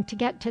trying to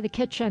get to the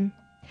kitchen.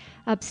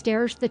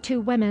 Upstairs the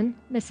 2 women,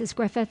 Mrs.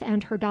 Griffith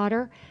and her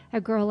daughter, a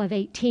girl of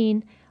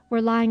 18,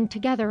 were lying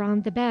together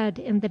on the bed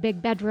in the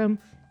big bedroom,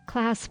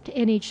 clasped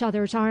in each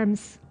other's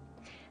arms.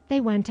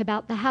 They went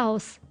about the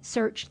house,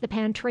 searched the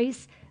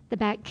pantries, the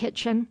back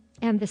kitchen,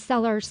 and the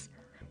cellars.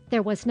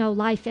 There was no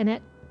life in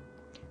it.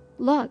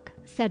 "Look,"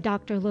 said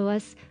Dr.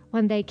 Lewis,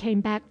 when they came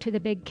back to the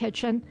big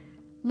kitchen.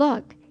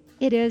 "Look,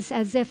 it is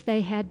as if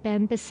they had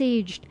been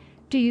besieged.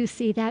 Do you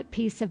see that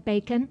piece of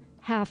bacon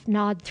half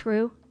gnawed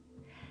through.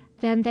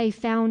 Then they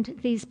found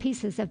these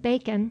pieces of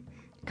bacon,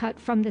 cut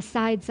from the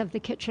sides of the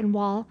kitchen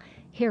wall,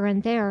 here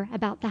and there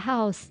about the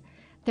house.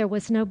 There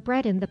was no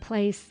bread in the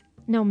place,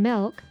 no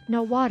milk,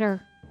 no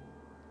water.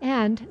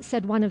 "And,"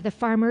 said one of the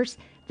farmers,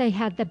 "they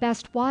had the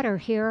best water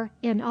here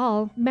in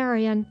all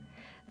Marion.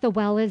 The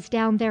well is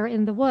down there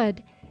in the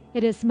wood.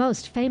 It is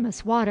most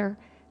famous water.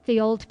 The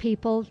old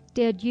people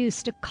did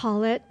used to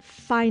call it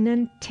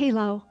Ffynnon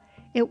Teilo.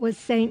 It was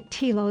St.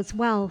 Telo's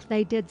well,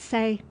 they did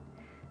say."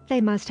 "They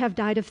must have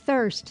died of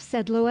thirst,"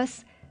 said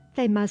Lewis.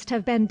 "They must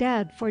have been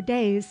dead for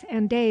days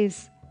and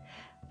days."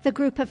 The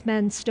group of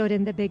men stood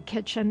in the big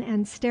kitchen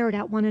and stared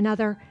at one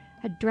another,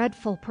 a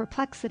dreadful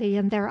perplexity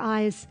in their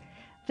eyes.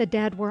 The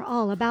dead were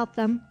all about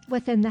them,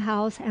 within the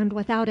house and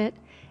without it,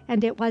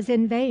 and it was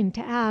in vain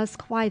to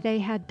ask why they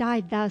had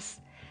died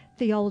thus.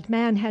 The old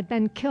man had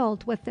been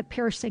killed with the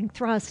piercing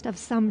thrust of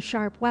some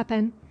sharp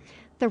weapon.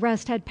 The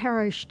rest had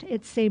perished,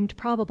 it seemed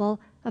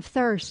probable, of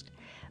thirst.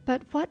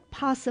 But what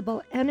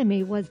possible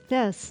enemy was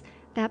this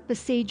that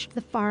besieged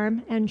the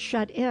farm and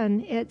shut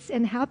in its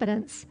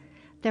inhabitants?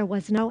 There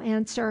was no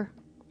answer.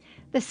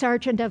 The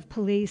sergeant of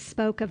police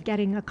spoke of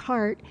getting a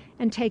cart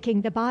and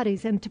taking the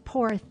bodies into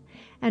Porth,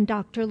 and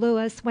Dr.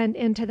 Lewis went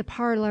into the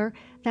parlor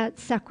that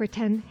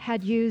Secretan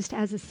had used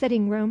as a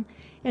sitting room,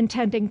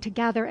 intending to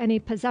gather any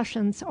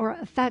possessions or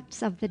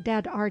effects of the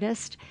dead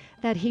artist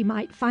that he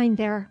might find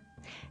there.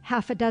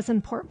 Half a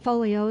dozen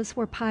portfolios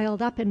were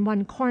piled up in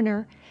one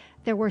corner.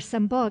 There were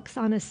some books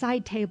on a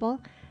side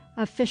table,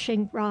 a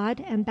fishing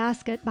rod and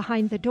basket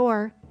behind the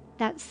door.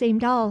 That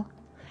seemed all.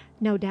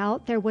 No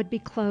doubt there would be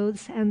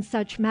clothes and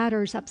such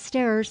matters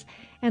upstairs,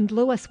 and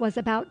Lewis was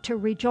about to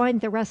rejoin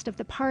the rest of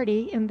the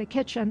party in the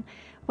kitchen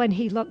when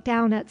he looked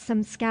down at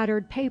some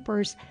scattered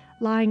papers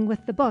lying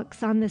with the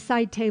books on the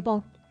side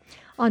table.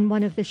 On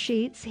one of the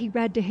sheets he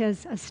read to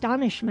his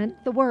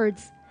astonishment the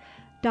words,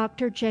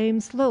 "Dr.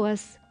 James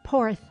Lewis,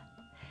 Porth."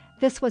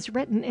 This was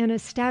written in a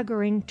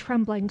staggering,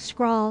 trembling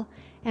scrawl,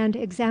 and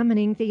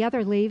examining the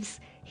other leaves,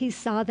 he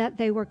saw that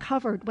they were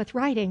covered with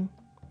writing.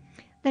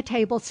 The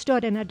table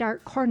stood in a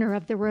dark corner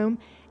of the room,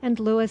 and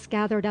Lewis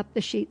gathered up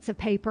the sheets of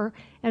paper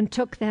and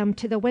took them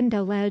to the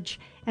window ledge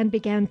and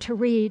began to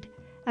read,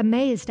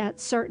 amazed at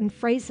certain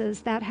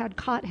phrases that had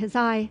caught his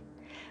eye.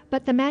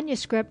 But the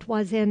manuscript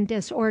was in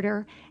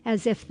disorder,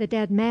 as if the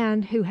dead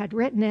man who had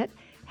written it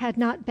had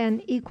not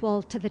been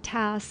equal to the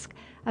task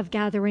of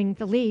gathering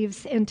the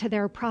leaves into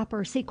their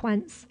proper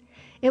sequence.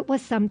 It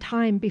was some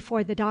time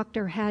before the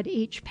doctor had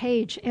each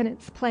page in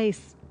its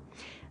place.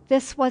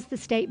 This was the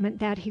statement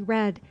that he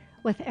read,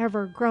 with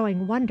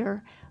ever-growing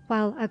wonder,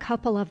 while a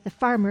couple of the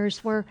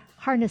farmers were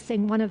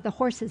harnessing one of the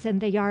horses in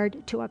the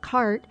yard to a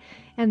cart,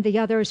 and the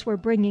others were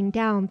bringing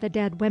down the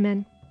dead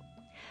women.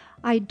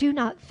 "I do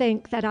not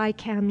think that I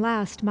can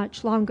last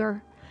much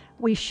longer.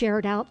 We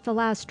shared out the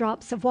last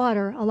drops of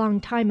water a long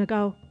time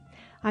ago.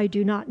 I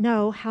do not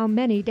know how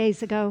many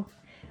days ago.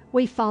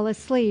 We fall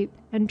asleep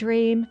and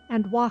dream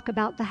and walk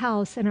about the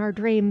house in our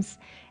dreams,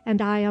 and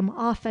I am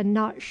often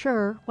not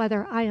sure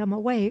whether I am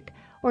awake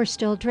or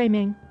still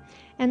dreaming,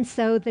 and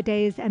so the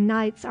days and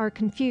nights are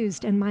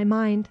confused in my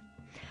mind.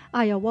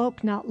 I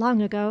awoke not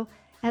long ago,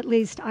 at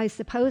least I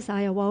suppose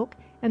I awoke,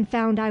 and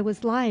found I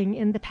was lying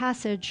in the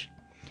passage.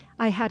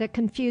 I had a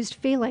confused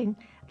feeling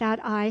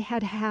that I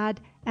had had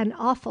an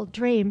awful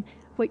dream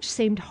which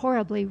seemed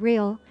horribly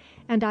real,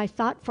 and I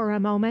thought for a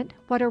moment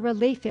what a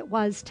relief it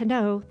was to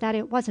know that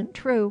it wasn't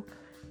true,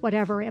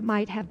 whatever it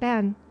might have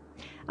been.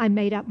 I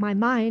made up my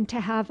mind to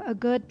have a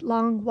good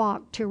long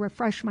walk to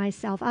refresh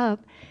myself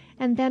up,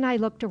 and then I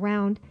looked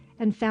around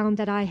and found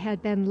that I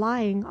had been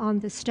lying on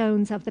the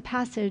stones of the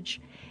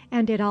passage,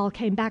 and it all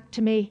came back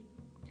to me.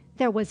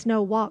 There was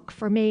no walk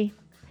for me.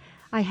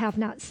 I have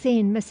not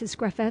seen Mrs.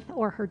 Griffith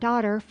or her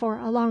daughter for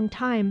a long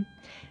time.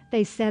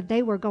 They said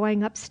they were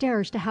going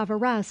upstairs to have a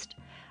rest.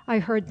 I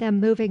heard them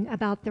moving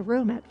about the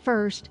room at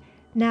first.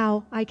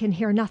 Now I can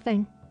hear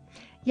nothing.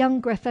 Young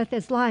Griffith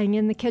is lying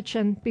in the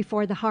kitchen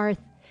before the hearth.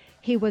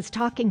 He was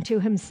talking to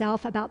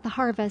himself about the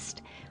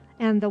harvest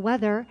and the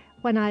weather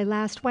when I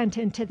last went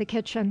into the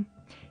kitchen.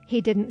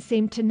 He didn't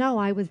seem to know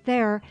I was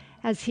there,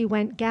 as he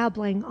went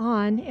gabbling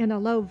on in a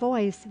low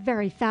voice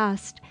very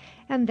fast,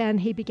 and then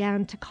he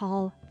began to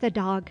call the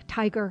dog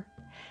Tiger.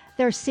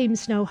 There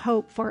seems no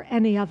hope for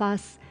any of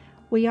us.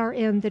 We are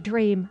in the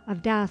dream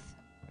of death.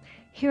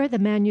 Here the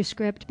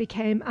manuscript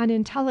became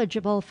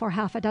unintelligible for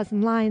half a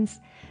dozen lines.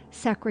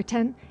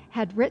 Secretan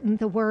had written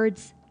the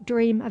words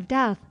 "dream of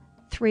death"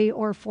 3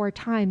 or 4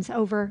 times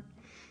over.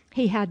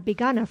 He had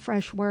begun a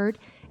fresh word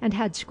and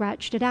had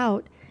scratched it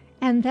out,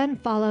 and then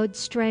followed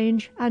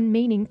strange,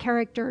 unmeaning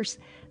characters,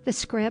 the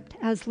script,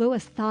 as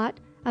Lewis thought,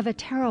 of a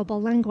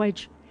terrible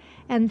language.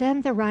 And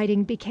then the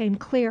writing became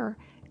clear,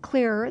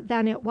 clearer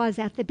than it was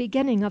at the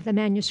beginning of the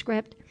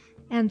manuscript,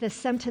 and the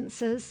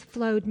sentences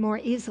flowed more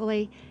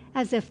easily,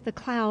 as if the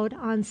cloud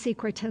on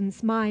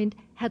Secretan's mind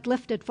had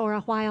lifted for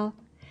a while.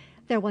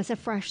 There was a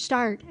fresh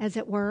start, as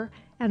it were,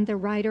 and the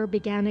writer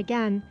began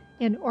again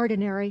in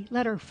ordinary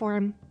letter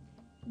form.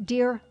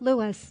 "Dear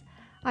Lewis,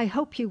 I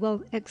hope you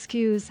will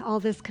excuse all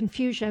this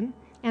confusion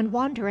and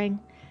wandering.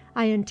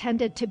 I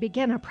intended to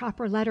begin a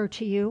proper letter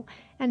to you,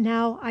 and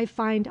now I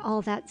find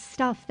all that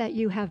stuff that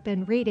you have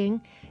been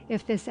reading,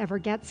 if this ever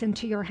gets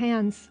into your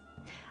hands.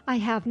 I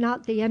have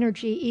not the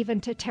energy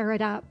even to tear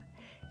it up.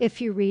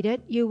 If you read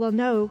it, you will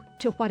know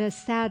to what a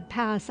sad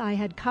pass I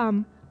had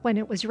come when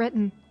it was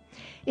written.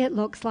 It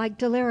looks like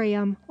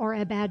delirium or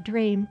a bad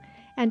dream,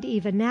 and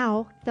even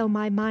now, though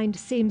my mind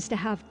seems to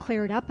have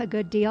cleared up a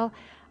good deal,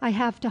 I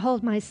have to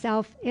hold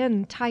myself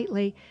in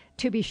tightly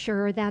to be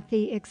sure that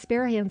the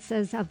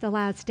experiences of the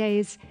last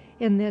days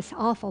in this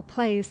awful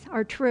place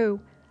are true,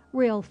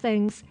 real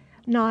things,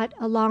 not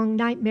a long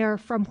nightmare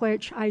from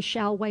which I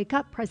shall wake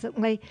up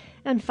presently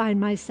and find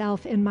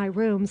myself in my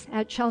rooms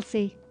at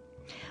Chelsea.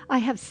 I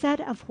have said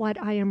of what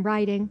I am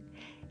writing,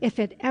 if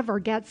it ever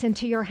gets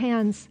into your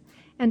hands,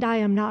 and I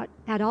am not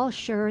at all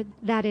sure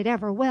that it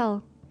ever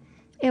will.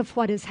 If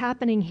what is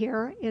happening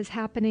here is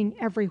happening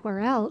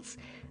everywhere else,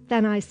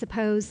 then I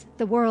suppose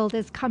the world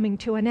is coming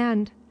to an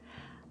end.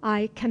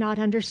 I cannot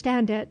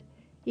understand it.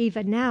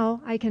 Even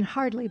now I can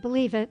hardly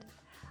believe it.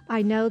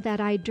 I know that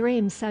I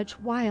dream such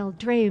wild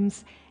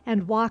dreams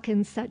and walk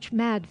in such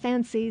mad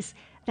fancies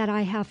that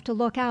I have to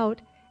look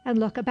out and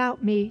look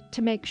about me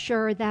to make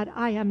sure that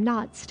I am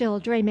not still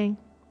dreaming.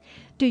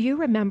 Do you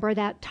remember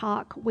that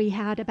talk we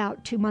had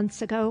about 2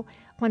 months ago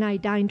when I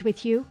dined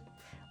with you?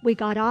 We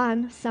got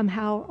on,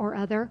 somehow or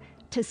other,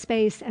 to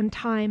space and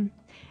time,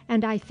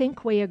 and I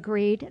think we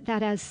agreed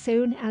that as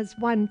soon as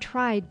one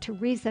tried to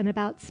reason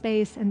about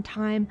space and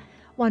time,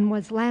 one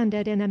was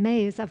landed in a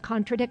maze of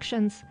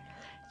contradictions.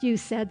 You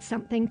said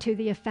something to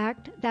the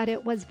effect that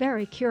it was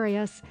very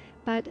curious,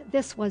 but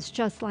this was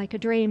just like a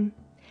dream.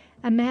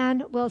 A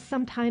man will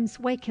sometimes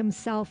wake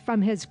himself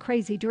from his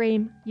crazy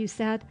dream, you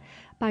said,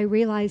 by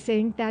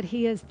realizing that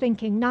he is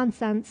thinking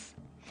nonsense.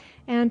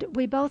 And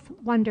we both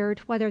wondered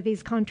whether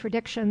these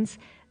contradictions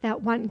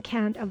that one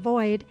can't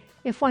avoid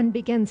if one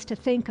begins to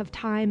think of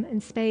time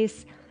and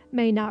space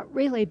may not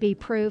really be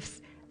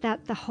proofs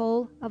that the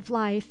whole of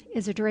life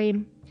is a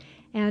dream,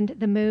 and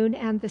the moon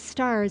and the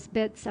stars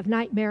bits of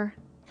nightmare.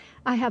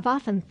 I have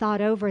often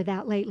thought over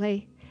that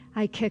lately.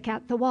 I kick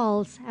at the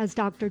walls, as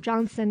Dr.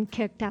 Johnson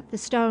kicked at the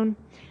stone,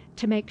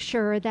 to make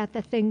sure that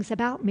the things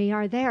about me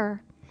are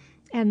there.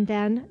 And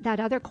then that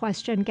other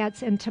question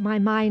gets into my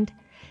mind.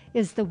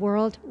 Is the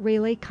world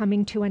really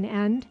coming to an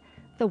end,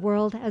 the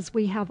world as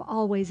we have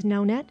always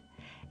known it?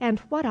 And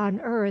what on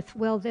earth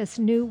will this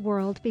new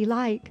world be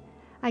like?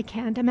 I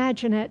can't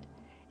imagine it.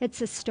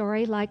 It's a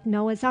story like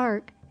Noah's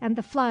Ark and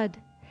the flood.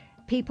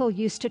 People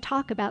used to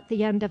talk about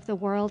the end of the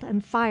world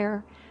and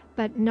fire,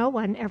 but no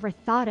one ever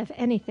thought of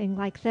anything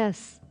like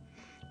this.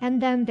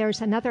 And then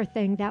there's another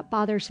thing that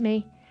bothers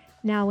me.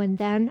 Now and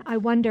then I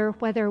wonder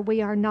whether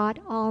we are not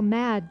all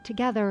mad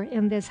together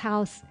in this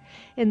house,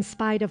 in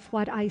spite of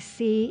what I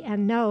see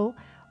and know,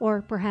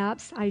 or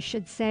perhaps I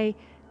should say,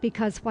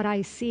 because what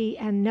I see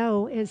and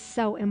know is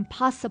so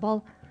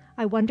impossible,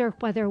 I wonder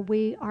whether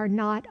we are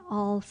not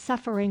all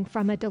suffering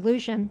from a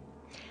delusion.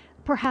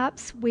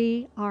 Perhaps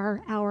we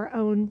are our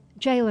own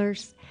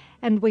jailers,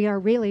 and we are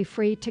really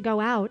free to go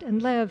out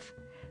and live.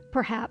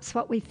 Perhaps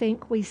what we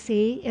think we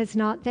see is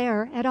not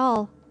there at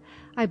all.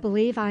 I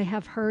believe I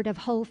have heard of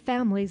whole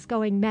families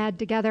going mad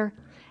together,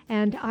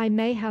 and I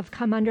may have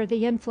come under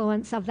the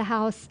influence of the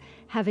house,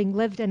 having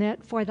lived in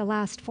it for the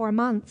last 4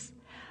 months.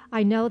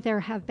 I know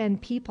there have been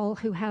people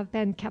who have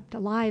been kept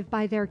alive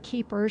by their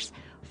keepers,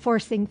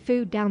 forcing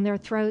food down their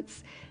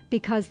throats,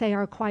 because they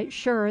are quite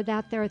sure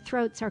that their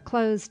throats are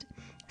closed,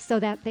 so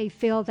that they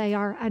feel they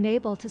are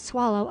unable to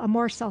swallow a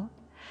morsel.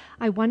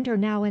 I wonder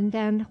now and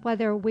then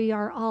whether we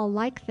are all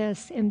like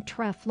this in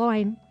Treff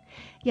Loyne.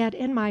 Yet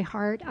in my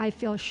heart I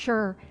feel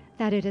sure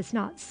that it is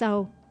not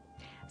so.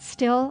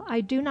 Still,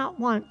 I do not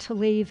want to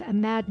leave a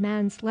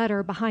madman's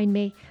letter behind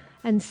me,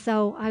 and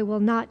so I will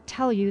not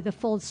tell you the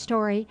full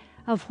story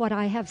of what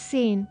I have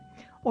seen,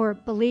 or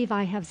believe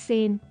I have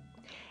seen.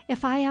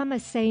 If I am a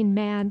sane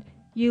man,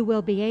 you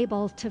will be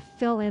able to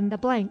fill in the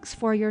blanks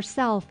for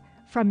yourself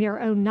from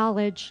your own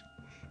knowledge.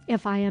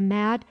 If I am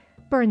mad,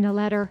 burn the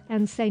letter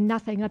and say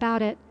nothing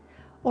about it.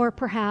 Or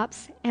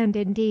perhaps, and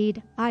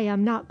indeed I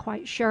am not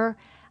quite sure,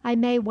 I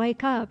may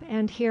wake up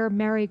and hear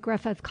Mary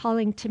Griffith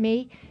calling to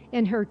me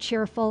in her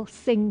cheerful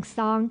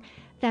sing-song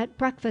that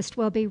breakfast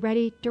will be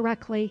ready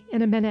directly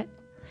in a minute,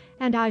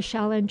 and I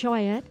shall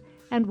enjoy it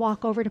and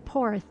walk over to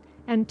Porth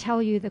and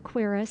tell you the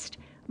queerest,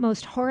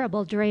 most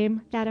horrible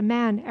dream that a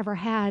man ever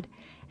had,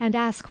 and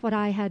ask what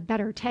I had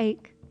better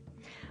take.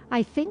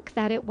 I think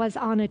that it was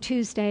on a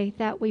Tuesday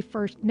that we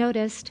first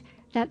noticed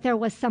that there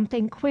was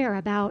something queer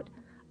about,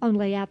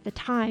 only at the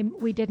time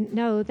we didn't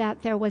know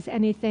that there was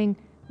anything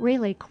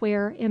really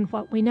queer in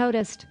what we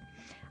noticed.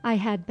 I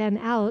had been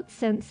out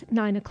since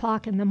 9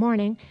 o'clock in the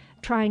morning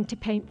trying to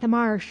paint the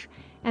marsh,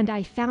 and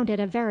I found it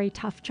a very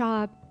tough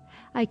job.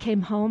 I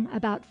came home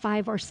about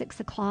 5 or 6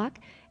 o'clock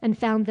and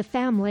found the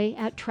family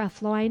at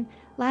Treff Loyne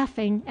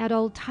laughing at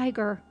old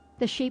Tiger,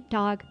 the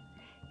sheepdog.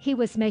 He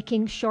was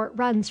making short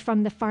runs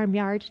from the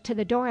farmyard to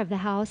the door of the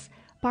house,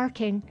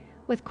 barking,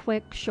 with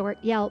quick, short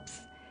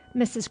yelps.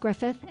 Mrs.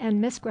 Griffith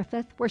and Miss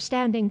Griffith were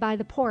standing by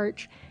the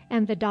porch,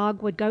 and the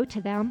dog would go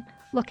to them,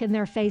 look in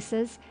their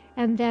faces,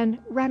 and then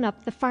run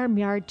up the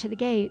farmyard to the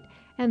gate,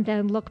 and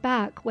then look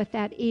back with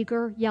that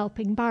eager,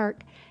 yelping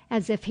bark,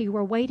 as if he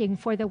were waiting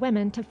for the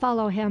women to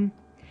follow him.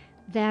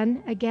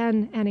 Then,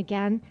 again and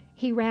again,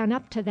 he ran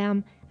up to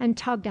them and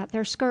tugged at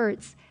their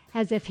skirts,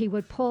 as if he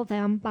would pull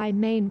them by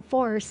main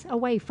force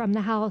away from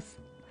the house.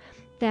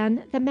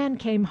 Then the men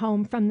came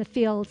home from the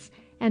fields,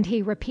 and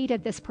he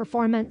repeated this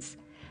performance.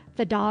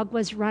 The dog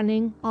was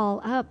running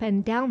all up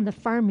and down the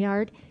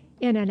farmyard,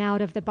 in and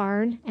out of the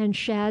barn and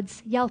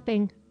sheds,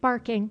 yelping,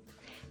 barking,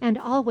 and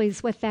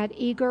always with that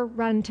eager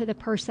run to the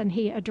person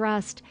he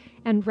addressed,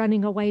 and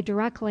running away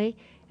directly,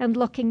 and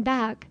looking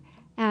back,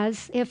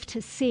 as if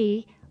to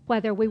see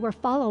whether we were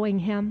following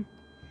him.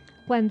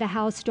 When the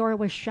house door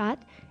was shut,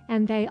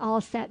 and they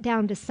all sat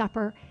down to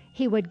supper,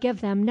 he would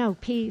give them no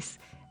peace,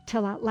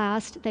 till at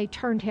last they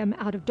turned him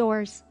out of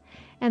doors.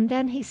 And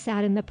then he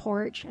sat in the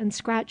porch and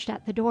scratched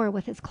at the door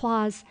with his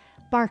claws,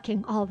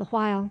 barking all the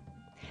while.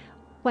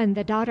 When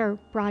the daughter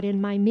brought in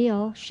my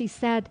meal, she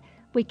said,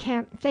 "We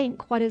can't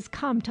think what has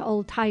come to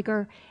old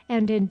Tiger,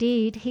 and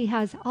indeed he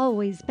has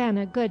always been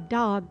a good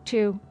dog,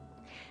 too."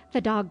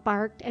 The dog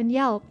barked and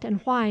yelped and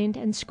whined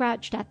and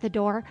scratched at the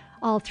door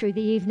all through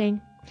the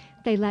evening.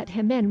 They let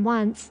him in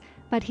once,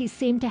 but he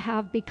seemed to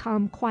have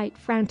become quite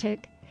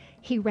frantic.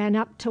 He ran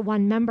up to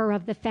one member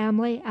of the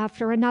family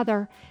after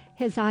another.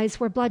 His eyes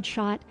were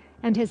bloodshot,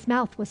 and his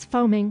mouth was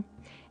foaming,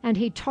 and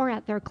he tore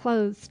at their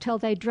clothes till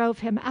they drove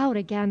him out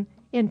again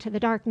into the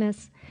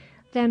darkness.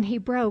 Then he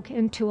broke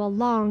into a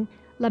long,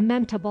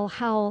 lamentable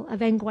howl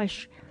of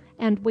anguish,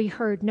 and we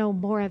heard no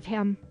more of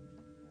him.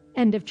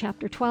 End of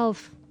chapter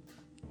 12.